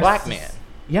 And that as a Paris black man.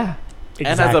 Yeah. And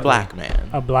as Exactly. a black man.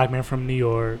 A black man from New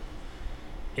York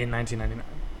in 1999.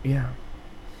 Yeah.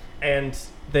 And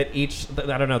that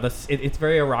I don't know, it's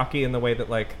very Iraqi in the way that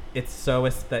like it's so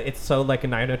like a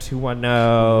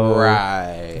 90210.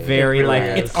 Right. Very It really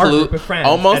like is. it's our group of friends.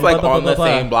 Almost and like blah, blah, on blah, the blah,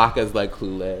 same blah. block as like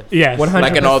Clueless. Yes. 100%.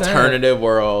 Like an alternative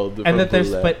world. And from that there's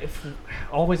Clueless. but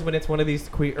always when it's one of these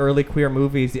early queer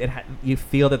movies, you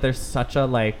feel that there's such a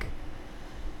like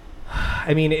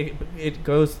I mean it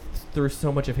goes through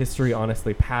so much of history,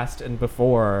 honestly, past and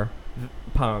before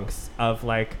punks, of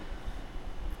like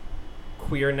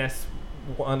queerness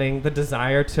wanting the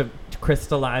desire to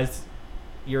crystallize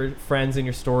your friends and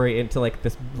your story into like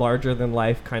this larger than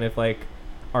life kind of like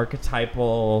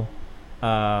archetypal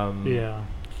Yeah.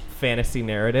 fantasy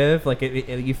narrative. Like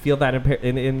you feel that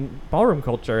in ballroom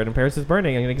culture and in Paris is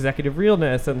Burning and executive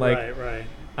realness and like right.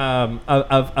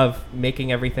 of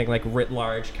making everything like writ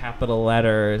large capital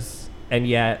letters and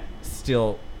yet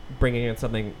still bringing in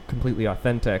something completely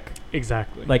authentic.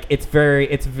 Exactly. Like it's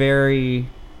very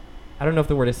I don't know if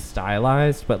the word is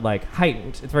stylized, but like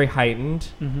heightened. It's very heightened.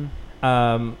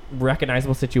 Mm-hmm.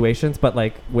 Recognizable situations, but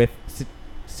like with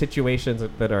situations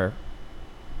that are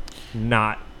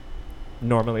not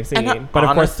normally seen. And But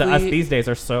of course, to us honestly, these days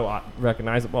are so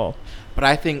recognizable. But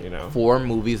I think for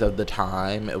movies of the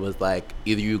time, it was like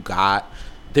either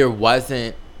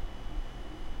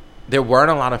there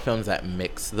weren't a lot of films that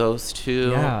mixed those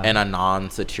two in a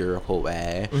non-satirical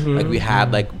way. Mm-hmm. Like we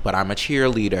had like But I'm a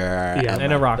Cheerleader. Yeah. And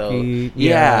like Iraqi.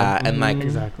 and like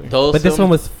Exactly. those But this films, one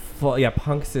was full. Yeah,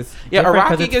 Punks is Yeah, different 'cause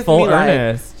Iraqi it's gives full me, like,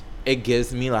 earnest. it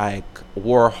gives me like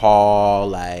Warhol,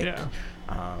 like Yeah.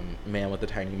 Man with the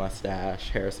Tiny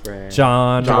Mustache, Hairspray.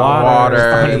 John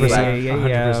Waters, Waters.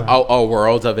 Yeah. 100%. Oh,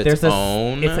 Worlds of Its There's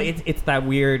Own. It's that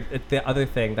weird. The other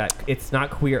thing that it's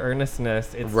not queer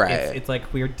earnestness. It's Right. It's like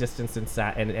queer distance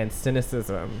and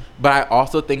cynicism. But I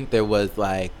also think there was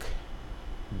like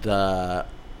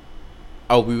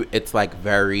it's like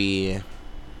very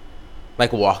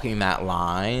like walking that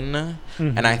line.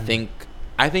 Mm-hmm. And I think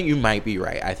you might be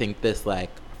right. I think this like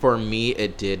for me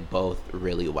it did both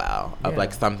really well of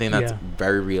like something that's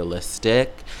very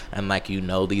realistic and like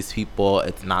these people,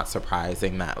 it's not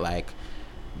surprising that like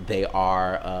they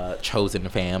are a chosen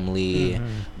family,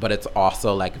 but it's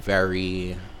also like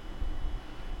very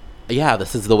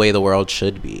this is the way the world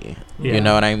should be. You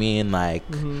know what I mean? Like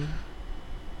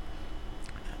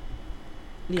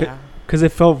because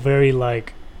it felt very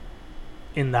like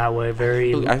in that way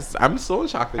very I'm so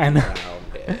shocked that I you know.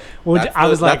 found it. Well, I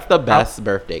was like that's the best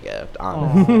birthday gift,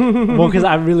 honestly. well,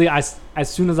 because as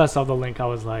soon as I saw the link, I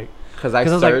was like, Because I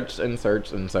searched and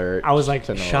searched. I was like,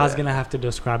 to know Shaw's it. gonna have to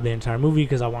describe the entire movie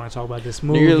because I want to talk about this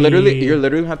No, movie. you're literally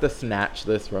gonna have to snatch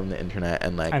this from the internet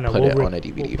and like I know, put we'll it rip- on a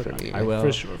DVD we'll put for it on me. I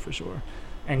will. for sure.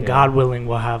 And God willing,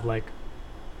 we'll have like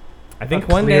I think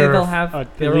a one day clear- they'll have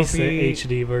at there will least an be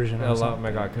HD version. Oh or something.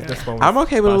 my god! Because Yeah. this one was I'm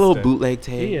okay with a little busted. bootleg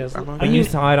tape. He is. I'm okay. And you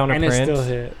saw it on a and print. it still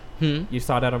hit. You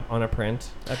saw it on a print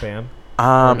at BAM.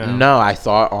 No? no? I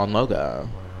saw it on Logo,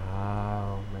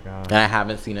 Wow, my god! and I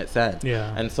haven't seen it since.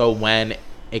 Yeah. And so when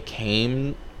it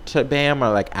came to BAM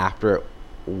or like after it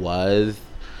was.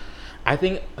 I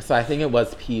think it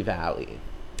was P Valley.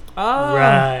 Oh,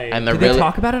 Right. And did they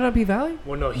talk about it on P Valley?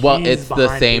 Well, no, Well, he's it's the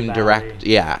behind same P-Valley. direct.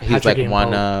 Yeah, he's Patrick like and one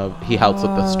Polk. of. He helps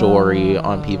with the story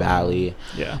on P Valley.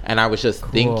 Yeah. And I was just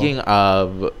Cool. thinking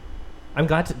of. I'm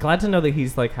glad to know that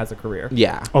he's like has a career.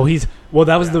 Yeah. Oh,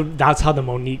 that's how the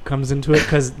Monique comes into it,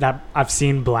 because that I've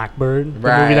seen Blackbird, the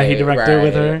movie that he Right, directed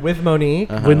with right. her, With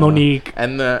Monique. Uh-huh. with Monique,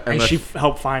 And and she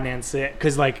helped finance it,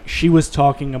 because like she was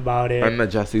talking about it. and the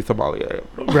Jesse Somalia.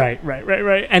 Right.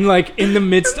 And like in the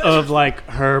midst of like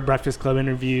her Breakfast Club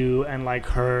interview and like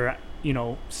her,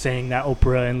 saying that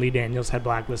Oprah and Lee Daniels had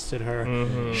blacklisted her,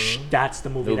 that's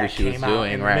the movie that she was came out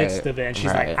doing, in the right. midst of it. And she's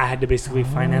Right. like, I had to basically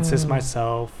finance this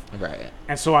myself. Right.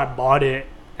 And so I bought it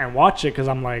and watched it because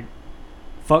I'm like,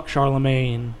 fuck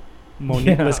Charlemagne,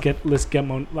 Monique. Yeah. Let's get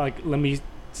let me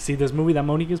see this movie that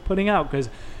Monique is putting out, because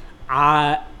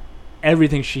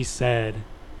everything she said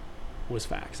was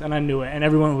facts, and I knew it. And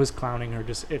everyone who was clowning her,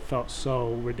 it felt so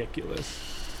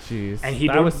ridiculous. Jeez. And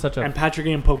that was such a. and Patrick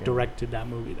Ian Polk directed that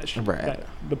movie that she Right.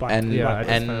 the Black And Yeah, I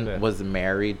just found it. and was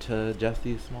married to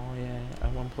Jesse Smollett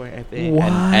at one point, I think. What?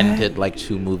 And did like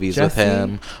 2 movies with Jesse?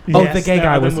 him. Oh, Yes, the gay that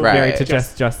guy other was movie. married Right.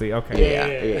 to Jesse.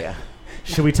 Okay. Yeah.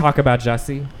 Should we talk about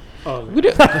Jesse? Oh,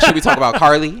 Should we talk about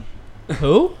Carly?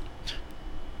 Who?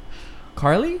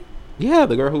 Carly? Yeah,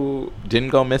 the girl who didn't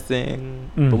go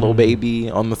missing, the Mhm. little baby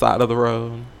on the side of the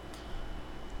road.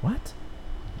 What?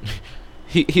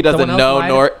 He doesn't Someone else know lied-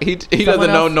 nor he someone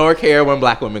doesn't know else- nor care when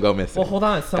black women go missing. Well, hold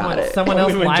on. Someone it. else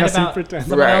Only when lied Jesse about. pretends.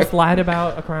 Someone Right. else lied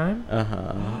about a crime.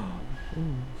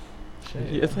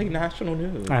 It's like national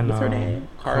news. I know. What's her name?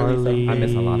 Carly. something. I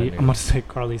miss a lot of news. I'm gonna say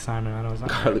Carly Simon. I know it's not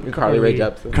Carly Rae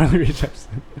Jepsen. Carly Rae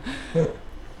Jepsen.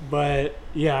 But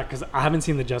yeah, because I haven't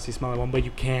seen the Jussie Smollett one, but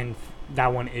you can.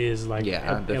 That one is like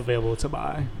available to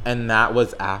buy. And that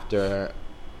was after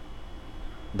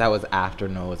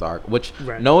Noah's Ark, which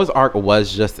Right. Noah's Ark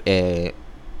was just a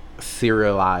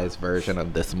serialized version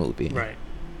of this movie. Right.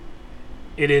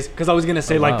 It is, because I was gonna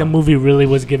say Oh, like wow. the movie really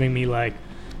was giving me like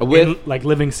With like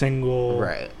Living Single,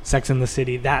 Right. Sex in the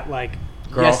City, that like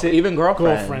even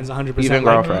girlfriends 100%. Even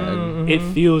like, girlfriend. it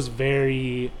feels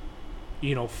very,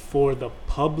 for the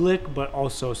public, but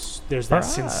also there's that For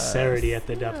us. sincerity at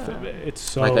the depth of it. It's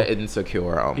so like an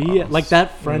insecure almost. yeah, like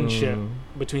that friendship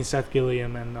between Seth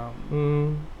Gilliam and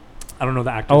I don't know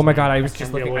the actor. Oh my god, I was can't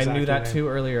just remember looking. what I his knew actor that name. too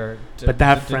earlier. But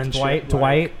that friendship,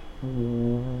 Dwight.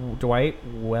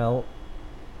 Well,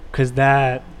 because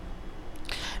that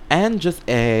And just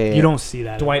a you don't see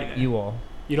that. Dwight every day. Ewell.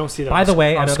 You don't see that. By the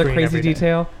way, on another screen crazy every day.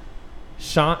 detail.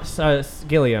 Sean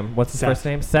Gilliam. What's his Seth. first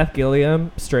name? Seth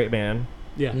Gilliam, straight man.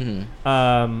 Yeah.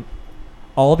 Mhm.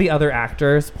 All the other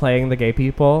actors playing the gay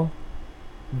people,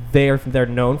 they're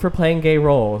known for playing gay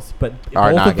roles, but Are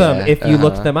both not of them, gay. if you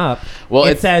look Uh-huh. them up, Well,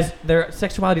 it it's says their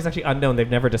sexuality is actually unknown. They've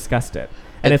never discussed it,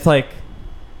 and it's like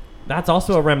that's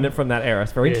also a remnant from that era.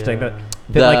 It's very interesting that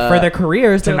like for their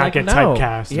careers to they're not like, get no.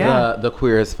 typecast. Yeah, the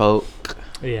queer as folk.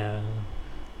 Yeah.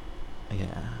 Yeah.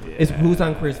 is who's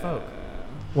on Queer as Folk?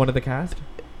 One of the cast.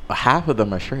 Half of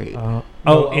them are straight.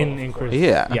 In Chris.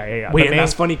 Yeah. Yeah. Wait, The and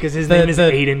that's main- funny because his the- name is the-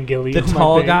 Aidan Gilliam. The I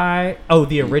tall think. guy. Oh,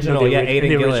 the original. the Yeah, ori- Aidan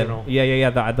the Gilliam. original.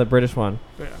 Yeah. The British one.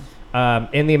 Yeah.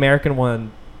 In the American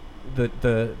one, the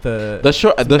The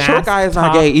short guy is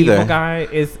not gay either. Evil guy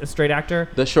is a straight actor.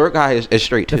 The short guy is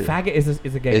straight The too. faggot is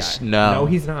a gay It's- guy. no.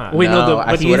 he's not. Wait, no,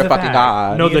 I but he swear is to a fucking fag.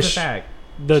 God. No, He the is a fag.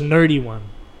 The nerdy one.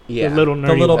 Yeah. The little nerdy.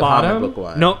 The little The one. comic bottom? book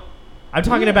one. No, I'm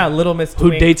talking about Little Miss who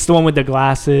Twink. dates the one with the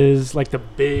glasses, like the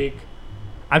big.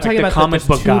 I'm like talking the about comic the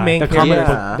book two guy. main The comic characters.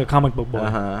 Yeah. book. The comic book boy.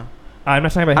 Uh-huh. I'm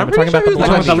not talking about him. I'm I'm talking about pretty the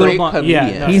sure He's he's talking like about a the little straight one. Yeah,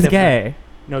 comedian. no, He's it's different. gay.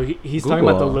 No, he's talking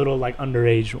about the Google. little like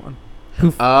underage one.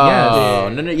 Who? Oh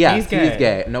yes. no, yes, He's he's gay.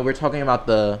 gay. No, we're talking about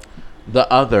the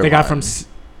other. The guy one. from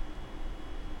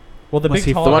Well, the What's big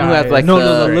he tall the one who guy has like No, the,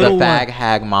 no, the little fag one.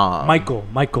 hag mom. Michael.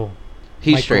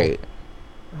 He's Michael. straight.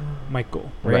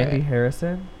 Randy Right.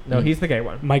 Harrison. No, Mm. he's the gay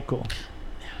one. Michael.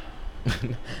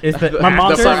 Is the My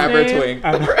mom actor's saw forever name? twink.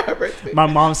 I know. Forever twink. My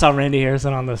mom saw Randy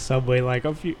Harrison on the subway like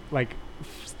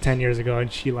 10 years ago, and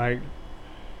she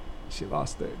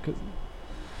lost it because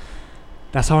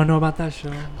that's how I know about that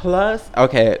show. Plus,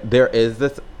 okay, there is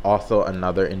this also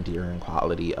another endearing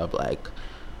quality of like,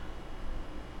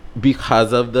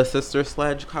 because of the Sister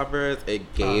Sledge covers,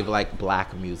 it gave like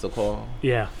black musical.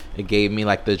 Yeah. It gave me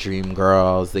like the Dream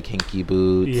Girls, the Kinky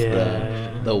Boots,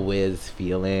 Yeah. the Wiz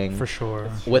feeling, For sure.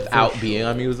 without For being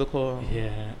sure. a musical. Yeah.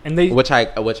 And they Which I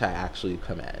actually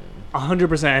commend.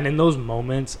 100%. And in those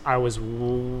moments,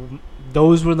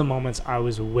 those were the moments I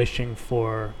was wishing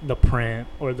for the print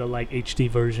or the like HD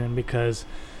version, because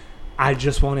I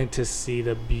just wanted to see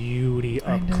the beauty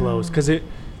up close because it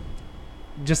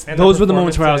just And those the were the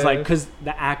moments where I was like, performances. because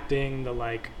the acting,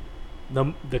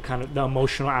 the kind of the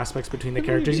emotional aspects between the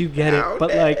characters, you get it,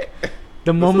 but like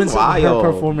the moments of her wild.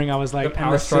 performing, I was like, The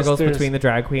power struggles between the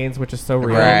drag queens, which is so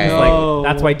real. Right. It's No.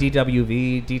 like, that's why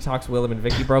DWV, Detox Willem and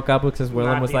Vicky broke up, because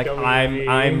Willem Not was like, DWV.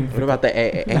 I'm What about the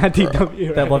AA? Not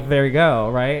DW, that, well, right? there you go,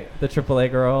 right? The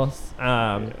AAA girls.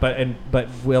 But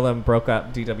Willem broke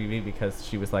up DWV because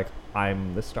she was like,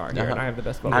 I'm the star here, and I have the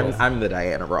best vocals. I'm the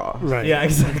Diana Ross. Right. Yeah,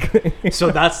 exactly.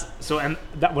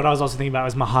 What I was also thinking about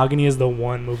is Mahogany is the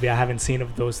one movie I haven't seen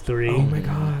of those three. Oh my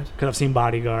god. Because I've seen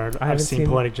Bodyguard, I I've haven't seen seen-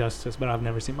 Poetic Justice, but I've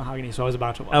never seen Mahogany, so I was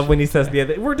about to watch it. When he says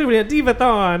we're doing a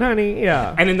divathon, honey.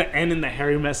 Yeah. And in the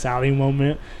Harry Met Sally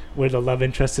moment where the love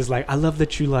interest is like, I love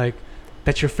that you like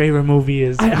that your favorite movie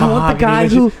is I want the Mahogany, guy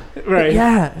that you-" who, right.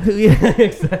 yeah,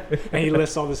 exactly. And he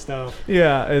lists all this stuff.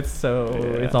 Yeah, it's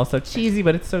also cheesy,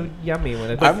 but it's so yummy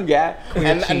when it's. I'm gagged. Queen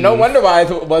And no cheese. wonder why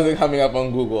it wasn't coming up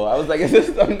on Google. I was like, is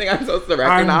this something I'm supposed to I'm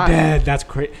recognize? dead. That's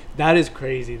crazy. That is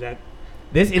crazy. That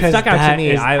It 'cause stuck out to that me.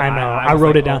 is- I know. I I was wrote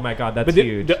like, it down. Oh my god, that's but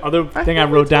huge. the other I thing I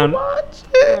can't wrote wait to down. Watch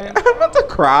it. I'm about to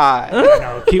cry.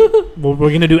 No,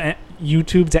 we're gonna do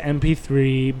YouTube to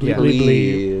MP3. Bleep, Yeah. bleep, bleep.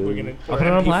 Please. We're gonna I'll put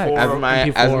it on black.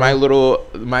 MP4.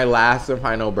 As my last and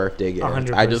final birthday gift.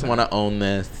 100%. I just want to own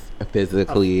this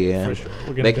physically. For sure. We're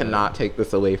gonna They do it. cannot take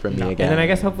this away from No. me And again. and then I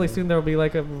guess hopefully soon there will be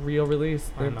like a real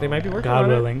release. I They know, might be working God on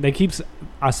willing. They keep.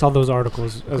 I saw those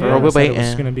articles as Yeah. well. We're It said it was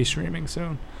waiting. going to be streaming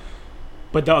soon.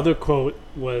 But the other quote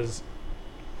was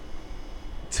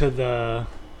to the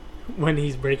when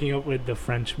he's breaking up with the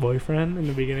French boyfriend in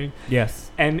the beginning, it.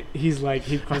 Yes. and he's like,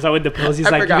 he comes out with the pills. He's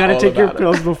I like, you forgot gotta all take your about it.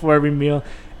 pills before every meal,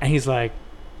 and he's like,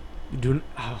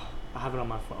 I have it on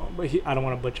my phone, but I don't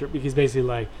want to butcher it because he's basically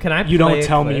like, Can I? you play don't a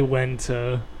tell me clip? when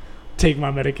to take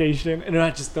my medication, and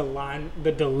not just the line,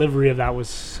 the delivery of that was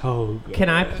so good. Can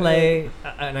I play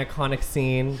an iconic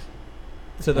scene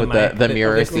to the With mic? the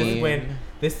mirror this scene?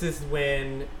 This is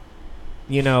when,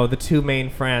 you know, the two main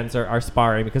friends are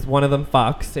sparring because one of them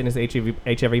fucks and is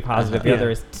HIV positive. The Yeah. other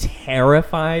is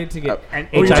terrified to get And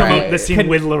Oh, you're talking right. about the scene Con-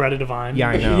 with Loretta Devine. Yeah,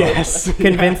 I know. Yes.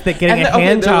 convinced that getting And a okay,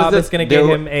 hand there was job this- is going to there get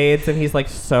wa- him AIDS, and he's like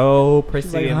so She's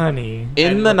pristine. like, honey. In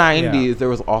And the look- 90s, there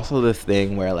was also this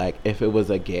thing where, like, if it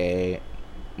was a gay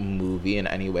movie in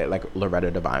any way, like, Loretta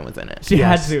Devine was in it. She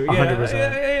Yes, had to.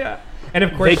 100%. Yeah. And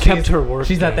of course, They kept she's- her working.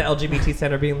 She's at the LGBT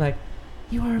center being like,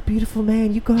 "You are a beautiful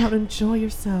man. You go out and enjoy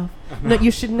yourself. No,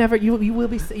 you should never. You will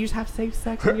be. You just have safe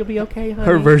sex and you'll be okay, honey."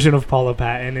 her version of Paula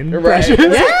Patton in Right. Precious.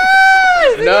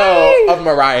 No, of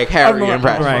Mariah Carey Of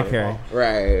impression. Mariah Carey.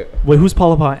 Right. Wait, who's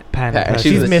Paula Patton? Patton. in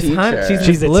She's She's a Precious? Miss Hunt. teacher. She's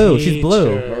She's Miss a Blue. She's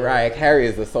blue. teacher. Mariah Carey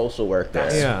is a social worker.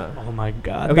 Yeah. Oh my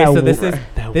God. Okay, that so this wi- is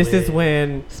that this is wig.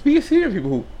 when Speaking of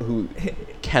people who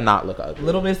cannot look ugly.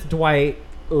 Little Miss Dwight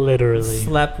literally.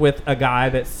 slept with a guy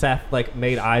that Seth like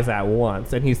made eyes at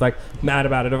once, and he's like mad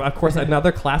about it. Of course,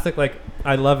 another classic. Like,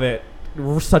 I love it.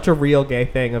 Such a real gay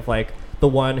thing of like the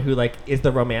one who like is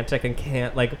the romantic and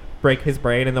can't like break his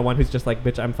brain, and the one who's just like,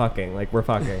 bitch, I'm fucking. Like, we're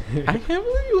fucking. I can't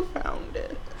believe you found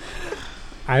it.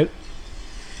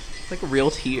 It's like a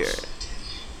real tear.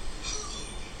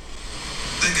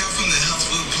 They got from the health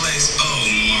food place. Oh,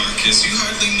 Marcus, you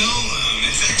hardly know him.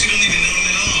 In fact, you don't even know him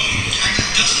at all. I got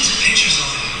dozens of pictures of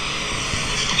him.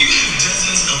 You have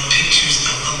dozens of pictures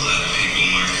of a lot of people,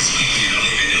 Marcus. People you don't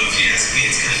even know. If you ask me,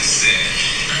 it's kind of sick.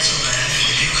 Not so bad.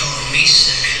 You calling me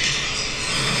sick?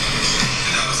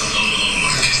 That was a low blow,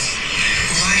 Marcus.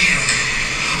 Why him?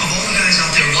 Of all the guys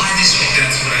out there, why this one?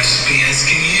 That's what I should be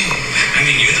asking you. I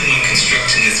mean, you're the one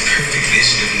constructing this perfect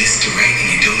vision of Mr. Right, and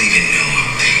you don't even know him.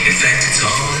 In fact, it's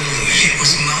all an illusion. It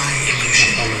was my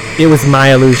illusion. It was my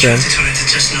illusion. To turn into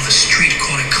just another street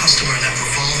corner customer in that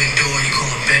revolving door you call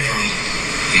a bedroom.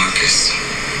 Marcus,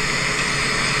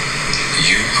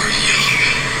 you are young,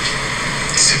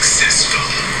 successful.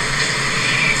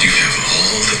 You have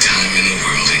all the time in the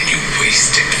world and you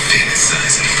waste it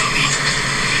fantasizing about mother.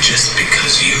 Just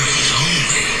because you're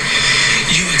lonely,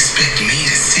 you expect me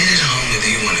to sit at home with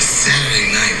you on a Saturday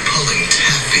night pulling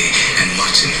taffy and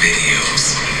watching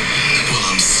videos. Well,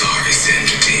 I'm sorry,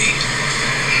 Sandra D.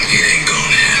 It ain't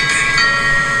gonna happen.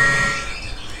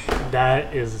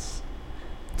 That is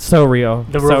So real.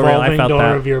 the so real. I revolving felt door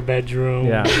that. of your bedroom.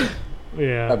 Yeah.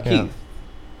 Yeah. Of Keith.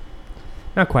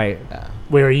 Not quite. Yeah.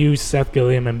 Where you, Seth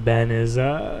Gilliam, and Ben is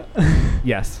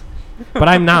Yes. But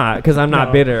I'm not, because I'm not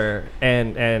No. bitter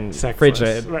and Sexless,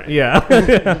 frigid. right.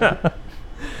 Yeah.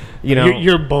 You know,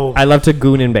 you're both. I love to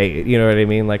goon and bait. You know what I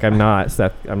mean? Like, I'm not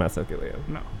Seth Gilliam.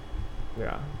 No.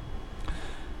 Yeah.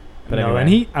 But no,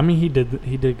 anyway. and he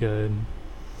did good.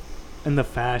 And the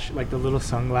fashion, like the little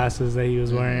sunglasses that he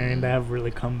was wearing, that have really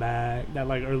come back. That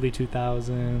like early 2000s.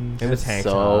 And the tank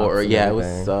so, tops or and yeah, it was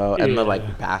everything. so, and the Yeah.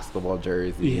 like basketball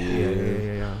jersey.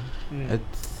 Yeah.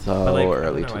 It's so But, like,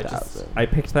 early I don't know, 2000. I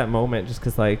picked that moment just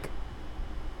because, like,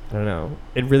 I don't know,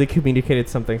 it really communicated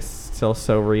something still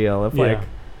so real of Yeah. like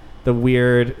the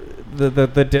weird,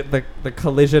 the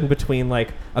collision between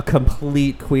like a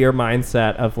complete queer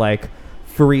mindset of like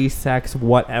free sex,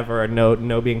 whatever,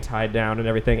 no being tied down and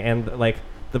everything, and like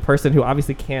the person who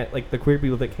obviously can't, like the queer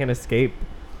people that can't escape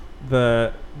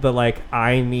the like,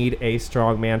 I need a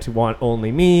strong man to want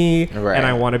only me, Right. and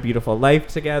I want a beautiful life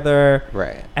together,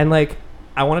 Right. and like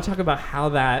I want to talk about how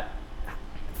that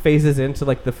phases into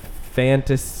like the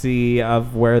fantasy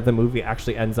of where the movie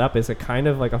actually ends up. Is it kind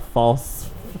of like a false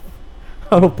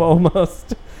hope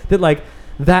almost that like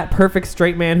that perfect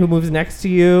straight man who moves next to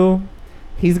you,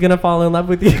 he's gonna fall in love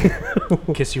with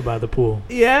you. Kiss you by the pool.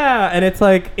 Yeah, and it's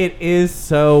like, it is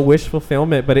so wish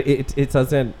fulfillment, but it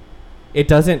doesn't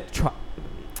try.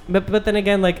 But then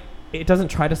again, like, it doesn't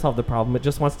try to solve the problem. It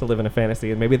just wants to live in a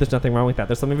fantasy, and maybe there's nothing wrong with that.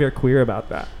 There's something very queer about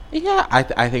that. Yeah, I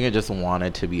think it just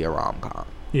wanted to be a rom-com.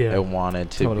 Yeah. It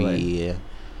wanted to Totally. be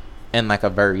in like a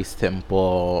very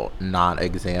simple, not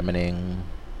examining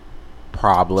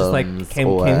problems. Just like,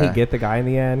 can he get the guy in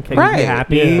the end? Can he Right. be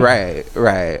happy? Yeah.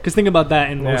 Right. Because think about that,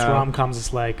 in most Yeah. rom-coms,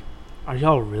 it's like, are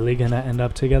y'all really going to end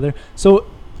up together? So,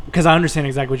 because I understand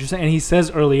exactly what you're saying. And he says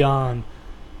early on,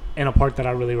 in a part that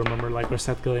I really remember, like where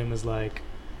Seth Gilliam is like,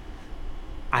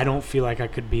 I don't feel like I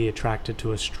could be attracted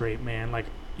to a straight man. Like,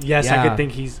 yes, I Yeah.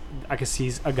 could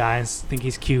see a guy and think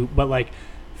he's cute, but like,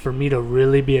 for me to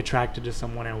really be attracted to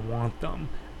someone and want them,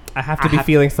 I have to be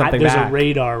feeling something there's back. a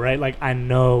radar, right? Like, I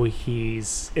know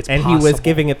it's And possible. he was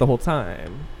giving it the whole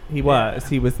time. He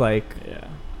was like Yeah.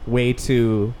 way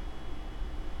too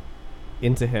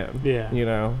into him. Yeah. You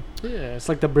know? Yeah, it's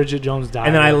like the Bridget Jones diary.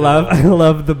 And then I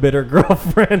love the bitter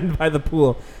girlfriend by the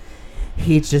pool.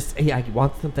 He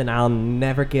wants something I'll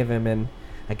never give him, and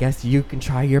I guess you can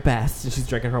try your best. And she's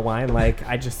drinking her wine like,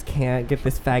 I just can't get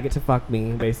this faggot to fuck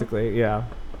me, basically. Yeah.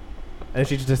 And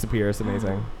she just disappears.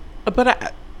 Amazing.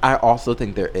 But I also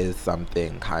think there is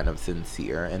something kind of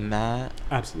sincere in that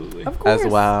Absolutely. Of course.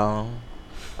 as well,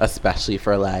 especially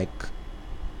for like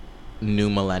new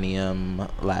millennium.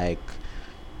 Like,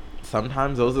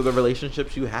 sometimes those are the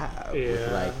relationships you have with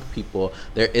Yeah. like people.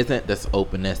 There isn't this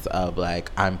openness of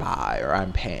like, I'm bi or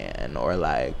I'm pan or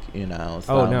like, you know.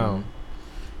 Oh, no.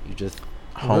 You just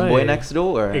homeboy Right. next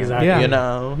door. Exactly. Yeah. You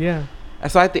know. Yeah.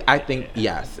 And so I think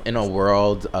yes, in a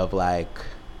world of like,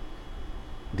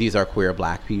 these are queer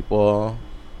black people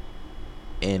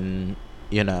in,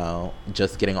 you know,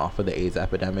 just getting off of the AIDS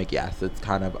epidemic, yes, it's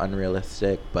kind of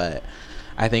unrealistic, but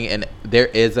I think there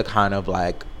is a kind of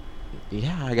like,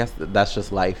 yeah, I guess that's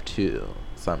just life too.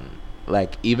 Some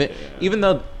like, even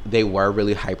though they were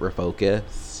really hyper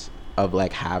focused of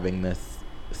like having this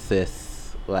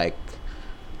cis like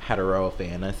hetero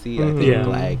fantasy, I think Yeah.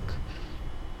 like,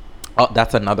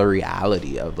 that's another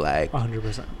reality of like,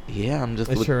 100%. yeah, I'm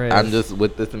just It with, sure is. I'm just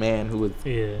with this man who was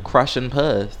Yeah. crushing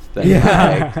puss. That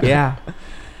Yeah. like, Yeah.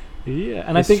 Yeah,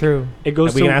 and It's I think true. it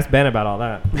goes We to can ask Ben about all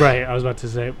that. right. I was about to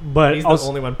say, but He's also the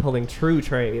only one pulling true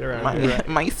trade around here.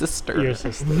 my sister, your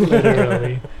sister,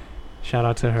 literally. Shout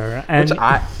out to her. And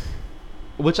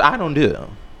which I don't do.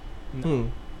 Hmm.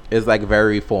 Is like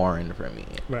very foreign for me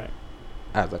right.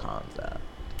 as a concept.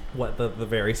 What, the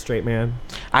very straight man?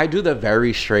 I do the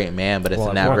very straight man, but it's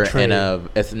Well, never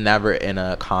what in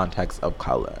a context of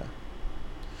color.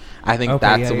 I think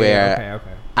that's yeah, where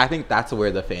okay. I think that's where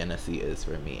the fantasy is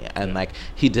for me. And like,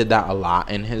 he did that a lot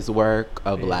in his work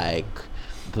of like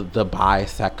the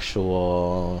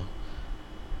bisexual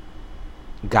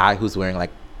guy who's wearing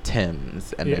like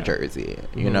Tim's and a jersey.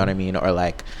 You know what I mean? Or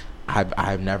like,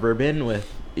 I've never been with,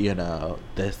 you know,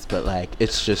 this, but like,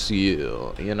 it's just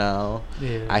you, you know?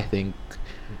 Yeah. I think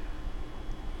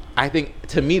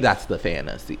to me that's the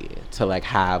fantasy, to like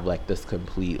have like this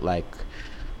complete like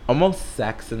almost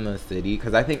Sex in the City,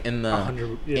 because I think in the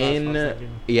 100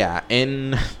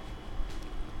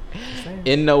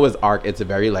 in Noah's Ark, it's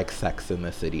very like Sex in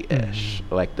the City-ish.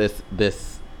 Like this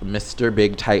Mr.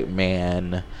 Big type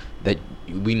man that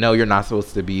we know you're not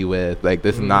supposed to be with. Like,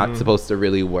 this is not supposed to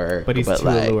really work. But he's too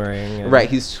like, alluring. Right,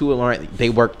 he's too alluring. They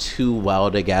work too well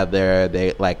together.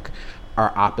 They like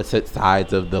are opposite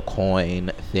sides of the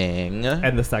coin thing.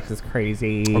 And the sex is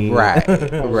crazy. Right,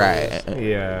 right.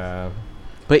 Yeah.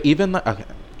 But even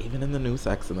in the new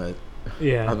Sex in the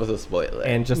Yeah. I'm supposed to spoil it.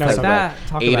 And just No, like it's that,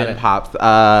 talk about Aiden it. pops up.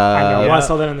 I know. Yeah. Well, I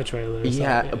saw that in the trailer. So,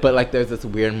 Yeah, but like there's this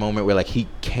weird moment where like he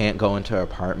can't go into her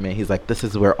apartment. He's like, this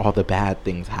is where all the bad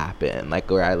things happen. Like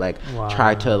where I like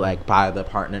tried to like buy the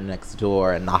apartment next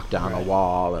door and knock down a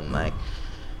wall and like,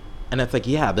 and it's like,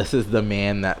 yeah, this is the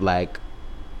man that like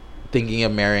thinking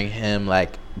of marrying him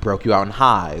like broke you out in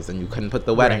highs and you couldn't put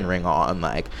the wedding ring on.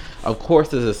 Like, of course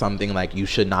this is something like you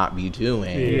should not be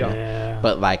doing. Yeah.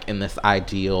 But like in this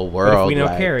ideal But world, if we know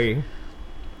like, Carrie,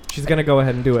 she's gonna go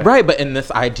ahead and do it. right, but in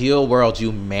this ideal world,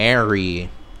 you marry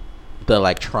the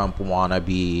like Trump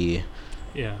wannabe.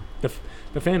 Yeah.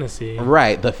 The fantasy.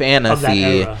 Right, the fantasy.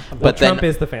 era. But then, Trump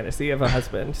is the fantasy of a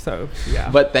husband. So yeah.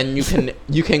 but then you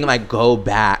can like go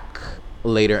back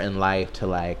later in life to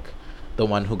like the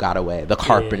one who got away, the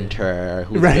carpenter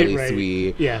who's really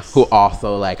sweet, Yes. who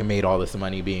also like made all this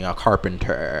money being a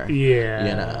carpenter. Yeah.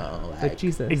 You know, like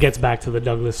Jesus. It gets back to the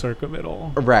Douglas Sirk of it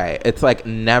all. Right. It's like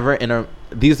never in a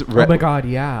these. Oh my God,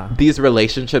 yeah. These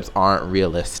relationships aren't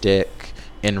realistic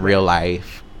in real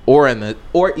life or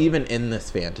even in this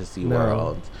fantasy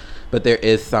world, but there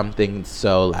is something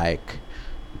so like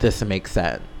this makes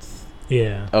sense.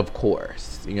 Yeah. Of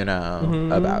course, you know,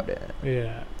 about it.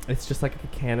 Yeah. It's just like a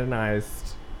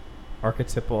canonized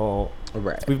archetypal.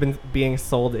 Right. We've been being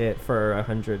sold it for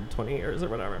 120 years or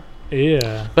whatever.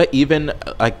 Yeah. But even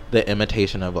like the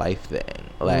imitation of life thing,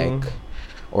 like,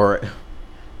 or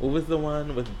what was the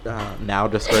one with now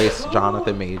disgraced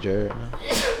Jonathan Major?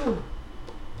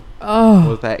 Oh. What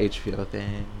was that HBO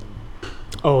thing?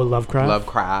 Oh, Lovecraft.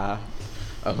 Lovecraft.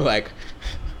 Of like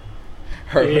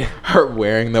her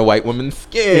wearing the white woman's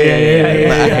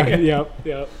skin. Yeah.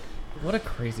 Yep. What a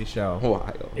crazy show.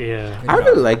 Wild. Yeah. I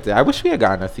really liked it. I wish we had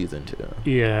gotten a season 2.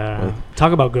 Yeah.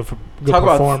 Talk about good Talk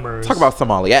performers. Talk about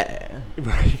Somalia.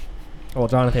 Right. Well,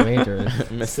 Jonathan Major.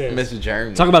 Miss Sis.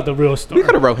 Journey. Talk about the real story. We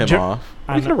could have wrote him off.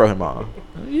 I We know. could have wrote him off.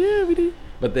 Yeah, we did.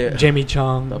 But there, Jamie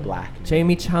Chung. the black.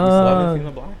 Jamie You still haven't seen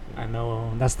Chung. the black. I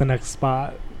know. That's the next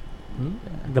spot. Hmm?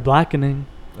 The Blackening.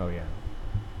 Oh yeah.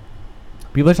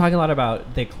 People are talking a lot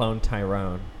about they cloned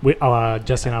Tyrone.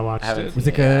 Jesse and I watched Haven't it. Was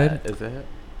seen it good? yet. Is it?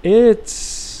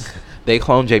 It's. They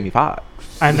cloned Jamie Foxx.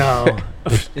 I know.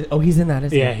 Oh, he's in that,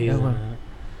 isn't Yeah, he? he's Oh, in wow.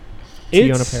 it. Tiona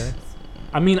It's- Paris.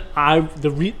 I mean,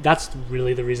 that's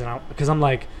really the reason because I'm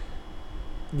like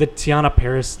the Tiana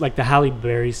Paris, like the Halle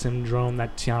Berry syndrome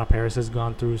that Tiana Paris has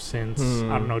gone through since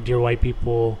I don't know, Dear White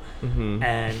People,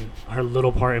 and her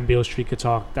little part in Beale Street Could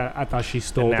Talk. That I thought she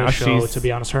stole And now the show. she's To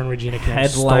be honest, her and Regina King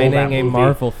stole that Headlining a movie.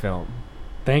 Marvel film.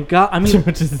 Thank God. I mean,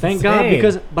 Which is thank God insane.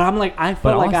 because. But I'm like, I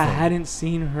felt like I awesome. hadn't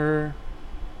seen her.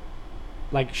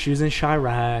 Like she was in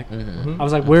Chirac. Mm-hmm. I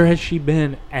was like, where has she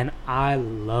been? And I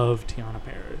love Tiana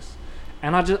Paris,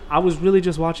 and I was really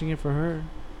just watching it for her,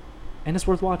 and it's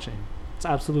worth watching. It's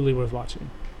absolutely worth watching.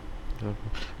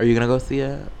 Are you gonna go see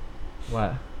it?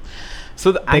 What?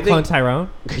 So They cloned Tyrone?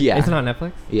 Yeah. Is it on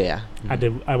Netflix? Yeah. I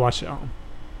did. I watched it on.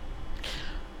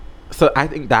 So I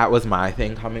think that was my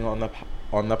thing coming on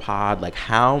the pod. Like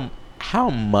how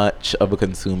much of a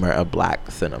consumer of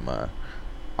black cinema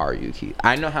are you, Keith?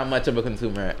 I know how much of a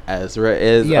consumer Ezra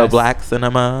is Yes. of black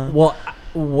cinema. Well,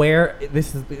 where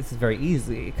this is very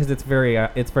easy because it's very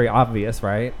obvious,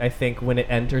 right? I think when it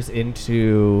enters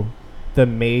into the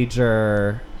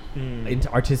major into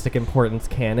artistic importance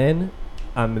canon,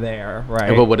 I'm there,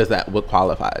 right? But what is that? What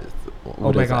qualifies? Oh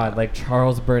What my is God, that? like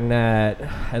Charles Burnett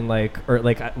and like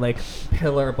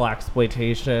pillar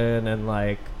blaxploitation and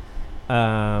like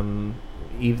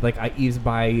Eve's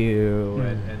Bayou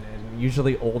and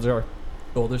usually older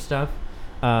stuff.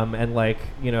 And like,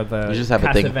 you know, the You just have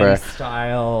a thing for- Cassavetes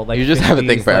style, like you just have a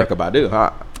thing 50s, for like, Erykah Badu,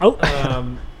 huh?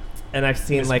 Oh, and I've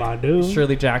seen Miss like Badu.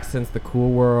 Shirley Jackson's The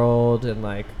Cool World and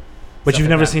like but stuff you've like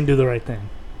never that. seen Do the Right Thing.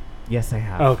 Yes, I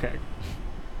have. Okay.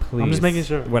 Please. I'm just making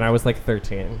sure. When I was like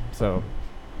 13, so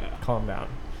Yeah. calm down.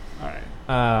 All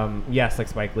right. Yes, like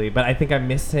Spike Lee, but I think I'm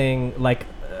missing like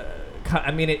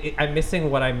I'm missing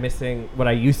what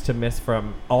I used to miss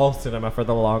from all cinema for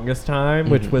the longest time,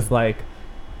 which was like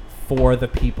for the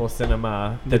people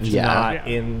cinema that's not Yeah.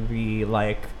 in the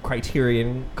like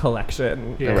Criterion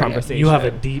collection Yeah. conversation. You have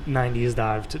a deep '90s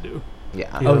dive to do.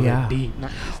 Yeah. You Oh, have a yeah. deep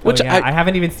 90s. Which I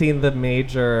haven't even seen the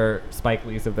major Spike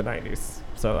Lees of the 90s,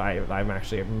 so I'm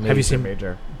actually a major, Have you seen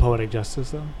major. Poetic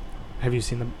Justice though? Have you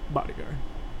seen The Bodyguard?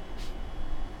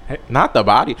 Not the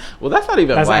body. Well, that's not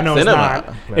even I black know cinema. it's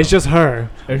not. No. It's just her.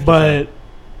 It's just But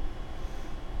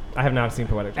I have not seen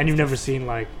Poetic and you've Justice. never seen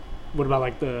like what about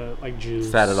like the like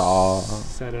Jews? Set It Off.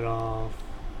 Set It Off.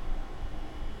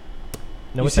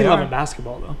 know You what seen they Love are? and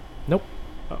Basketball though? Nope.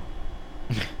 Oh.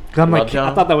 'Cause I'm Love like I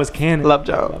Jones? thought that was canon. Love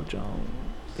Jones. Love Jones.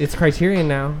 It's Criterion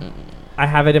now. I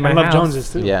have it in my I Love house. Jones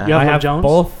is too. Yeah. You have I Love have Jones?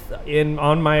 both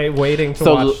on my waiting to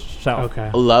So watch shelf.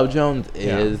 Okay. Love Jones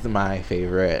Yeah. is my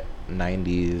favorite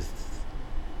 90s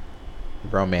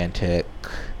romantic,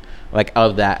 like,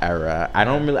 of that era. I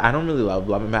don't really love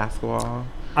Love and Basketball,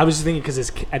 I was just thinking because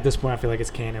it's at this point I feel like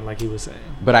it's canon, like he was saying.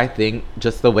 but I think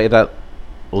just the way that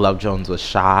Love Jones was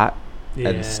shot Yeah.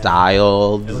 and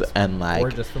styled It looks and like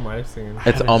gorgeous from what I've seen. it's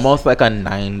haven't almost like a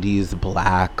 90s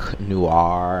black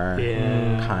noir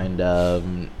Yeah. kind of,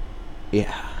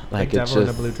 yeah, like Big it's Devil in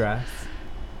just a blue dress.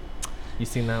 You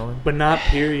seen that one? But not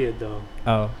period though.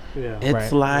 Oh, Yeah.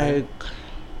 it's Right. like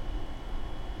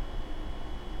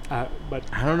But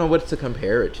I don't know what to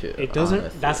compare it to. it doesn't.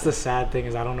 honestly. That's the sad thing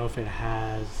is I don't know if it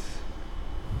has.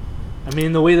 I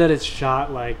mean, the way that it's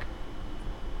shot, like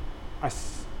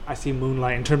I see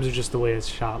Moonlight in terms of just the way it's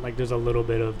shot. Like there's a little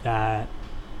bit of that.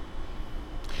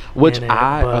 Which in it,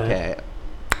 but- okay.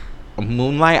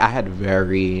 Moonlight, I had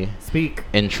very speak.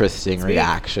 interesting Speak.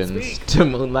 reactions Speak. to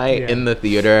Moonlight Yeah. in the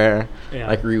theater. Yeah.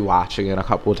 Like rewatching it a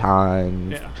couple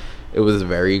times. Yeah. It was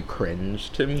very cringe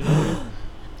to me.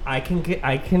 I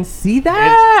can see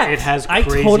that. It has I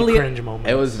crazy totally cringe moments.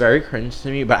 It was very cringe to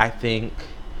me, but I think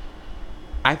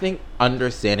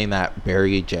understanding that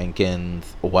Barry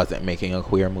Jenkins wasn't making a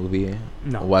queer movie,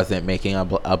 No. wasn't making a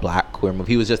black queer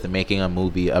movie. He was just making a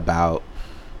movie about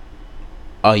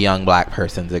a young black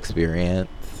person's experience,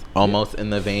 almost in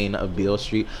the vein of Beale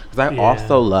Street. Because I Yeah.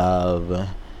 also love,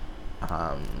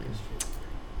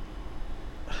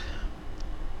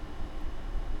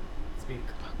 Speak.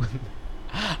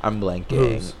 I'm blanking.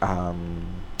 Who's?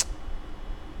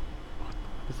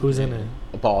 Who's in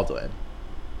it? Baldwin.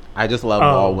 I just love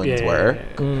Oh, Baldwin's yeah, work.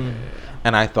 yeah, yeah, yeah.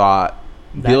 And I thought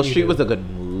That Beale you Street do. was a good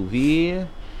movie,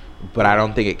 but I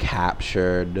don't think it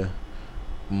captured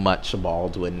much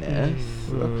Baldwin-ness.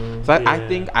 So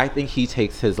yeah. I think he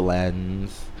takes his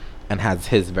lens and has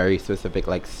his very specific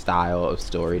like style of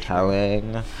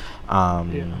storytelling.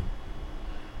 Yeah.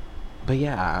 But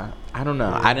yeah, I don't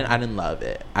know. I didn't love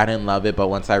it. I didn't love it, but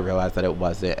once I realized that it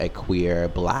wasn't a queer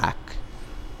black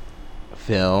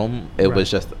film, it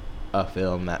was Right. just a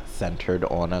film that centered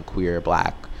on a queer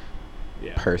black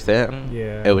Yeah. person.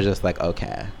 Yeah. It was just like,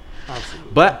 okay.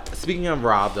 Absolutely. But speaking of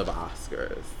robbed of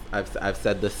Oscars, I've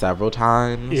said this several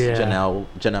times. Yeah.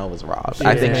 Janelle was robbed. She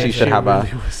I think is. she should She have really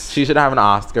was. she should have an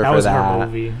Oscar that for was that. her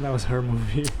movie. That was her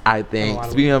movie. I think lot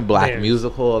of speaking of black layers.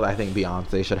 musicals, I think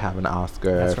Beyonce should have an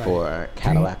Oscar That's right. for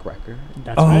Cadillac Records.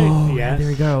 That's Oh, right. yeah, Yes. there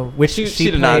we go. Which She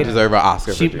did not played- deserve an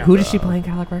Oscar She, for who did she Dreamgirl. play in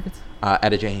Cadillac Records?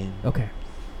 Etta Jane. Okay.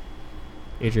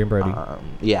 Adrian Brody.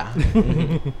 Yeah.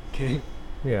 Okay.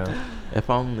 Yeah. If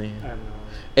only. I know.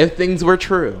 If things were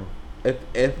true.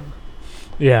 If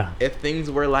Yeah. things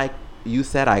were like you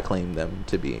said I claimed them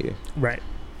to be, Right.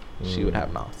 she would have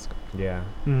an Oscar. Yeah.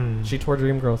 Mm. She toured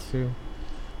Dreamgirls too.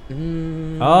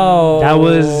 Mm. Oh. That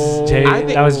was Jay. I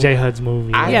think- That was J Hud's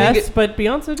movie. I Yes, think it- but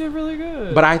Beyonce did really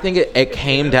good. But I think it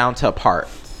came down to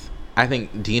parts. I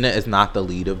think Dina is not the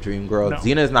lead of Dreamgirls. No.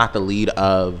 Dina is not the lead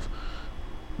of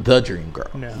the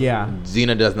Dreamgirls. No. yeah.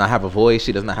 Dina does not have a voice.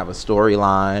 She does not have a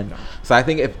storyline. No. So I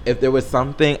think if there was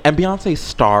something, and Beyonce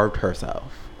starved herself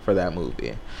for that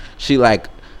movie. She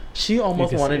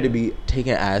almost can wanted see to it. be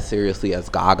taken as seriously as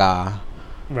Gaga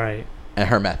Right. and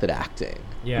her method acting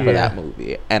Yeah. for Yeah. that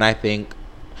movie. And I think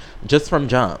just from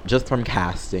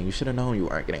casting, you should have known you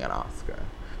weren't getting an Oscar.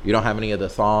 You don't have any of the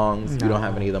songs. You No. don't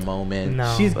have any of the moments.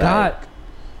 No. She's Like, got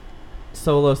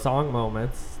solo song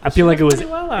moments. I feel like it was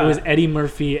pretty well it was at. Eddie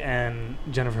Murphy and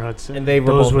Jennifer Hudson, And they were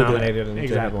Those both the- nominated and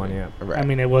exactly. had one, yeah. Right. I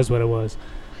mean, it was what it was.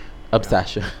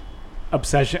 Obsession.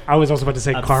 Obsession. I was also about to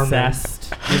say Carmen.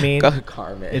 Obsessed. You mean?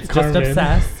 Carmen. It's Carmen. just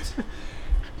obsessed.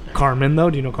 Carmen, though.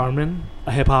 Do you know Carmen?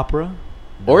 A hip opera.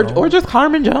 or No. or just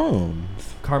Carmen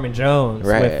Jones. Carmen Jones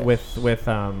Right. with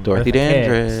Dorothy with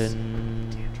Dandridge.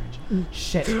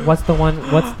 Shit. What's the one?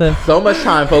 What's the? So much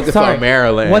time focused Sorry. on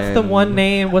Maryland. What's the one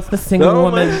name? What's the single So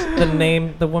woman?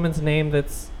 much- The woman's name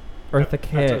that's Eartha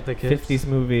Kitt. Eartha Kitt. 50s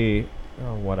movie.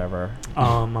 Oh, whatever.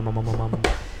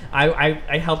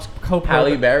 I helped Halle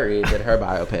co-program. Berry did her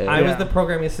biopic. I was Yeah. the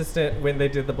programming assistant when they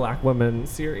did the Black Woman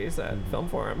series at Film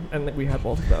Forum, and we had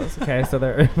both of those. Okay, so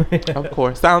they're. Of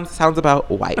course. Sounds about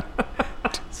white.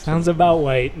 Sounds about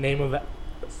white. Name of it.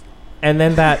 And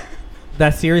then that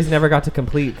series never got to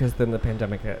complete because then the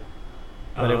pandemic hit.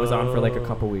 But it was on for like a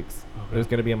couple weeks. It was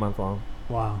going to be a month long.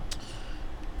 Wow.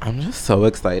 I'm just so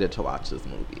excited to watch this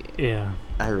movie. Yeah.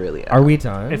 I really am. Are we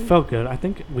done? It felt good. I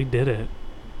think we did it.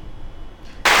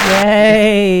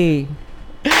 Yay! Yay!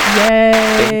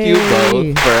 Thank you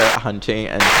both for hunting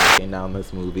and tracking down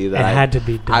this movie that It had to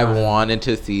be done. I wanted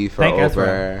to see for Thank over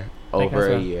Ezra. Thank over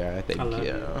a Ezra. year. Thank I love you.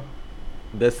 you.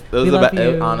 It We was love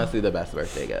you. honestly the best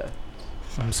birthday gift.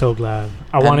 I'm so glad.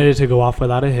 I wanted it to go off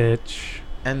without a hitch.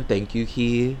 And thank you,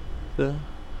 Keith,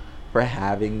 for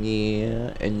having me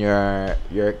in your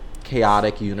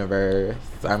chaotic universe.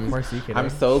 I'm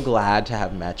so glad to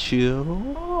have met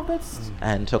you. Oh, that's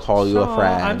and to call you a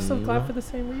friend. I'm so glad for the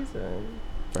same reason.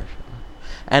 For sure.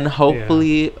 And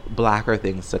hopefully blacker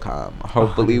things to come.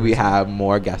 Hopefully 100%. we have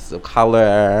more guests of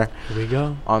color Here we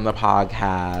go. on the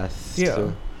podcast.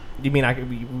 Yeah. You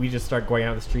mean we just start going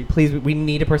out on the street? Please, we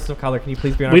need a person of color. Can you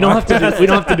please be on our We don't podcast?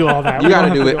 have to do all that. You We gotta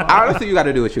don't do have it. to all that. Honestly, you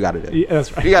gotta do what you gotta do. Yeah,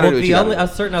 that's right. You gotta Well, do what you gotta a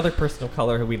do. certain other person of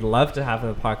color who we'd love to have on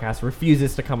the podcast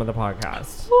refuses to come on the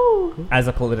podcast as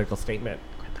a political statement.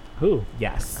 Who?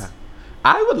 Yes.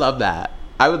 I would love that.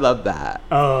 I would love that.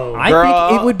 Oh. I Girl.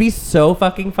 think it would be so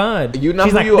fucking fun. You know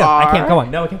She's who like, you no, are. I can't go on.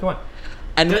 No, I can't go on.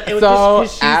 And It was so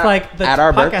just 'cause she's like, the at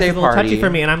our podcast birthday is a little touchy party for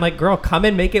me. And I'm like, girl, come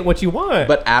and make it what you want.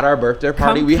 But at our birthday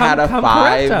party, we had a come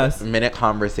correct us. 5-minute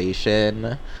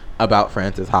conversation about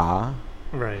Frances Ha.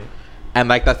 Right. And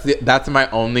like that's my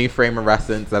only frame of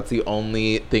reference. That's the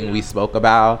only thing we spoke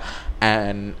about.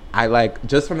 And I like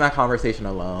just from that conversation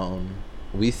alone,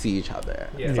 we see each other.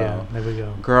 Yeah. So, Yeah, there we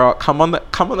go. girl, come on the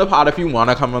pod if you want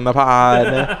to come on the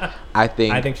pod. I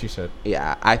think she should.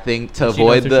 yeah, I think to And she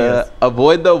knows who she is.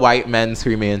 avoid the white men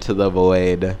screaming into the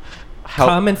void.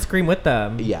 Come and scream with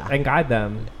them. Yeah. And guide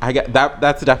them. I get that.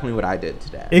 That's definitely what I did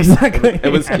today. Exactly. It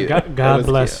was cute. God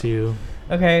bless you.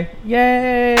 Okay.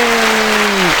 Yay.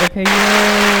 Okay,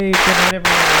 yay. Good night,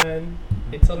 everyone.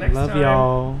 Until next Love time.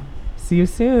 y'all. See you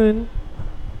soon.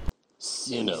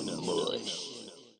 Cinnamon.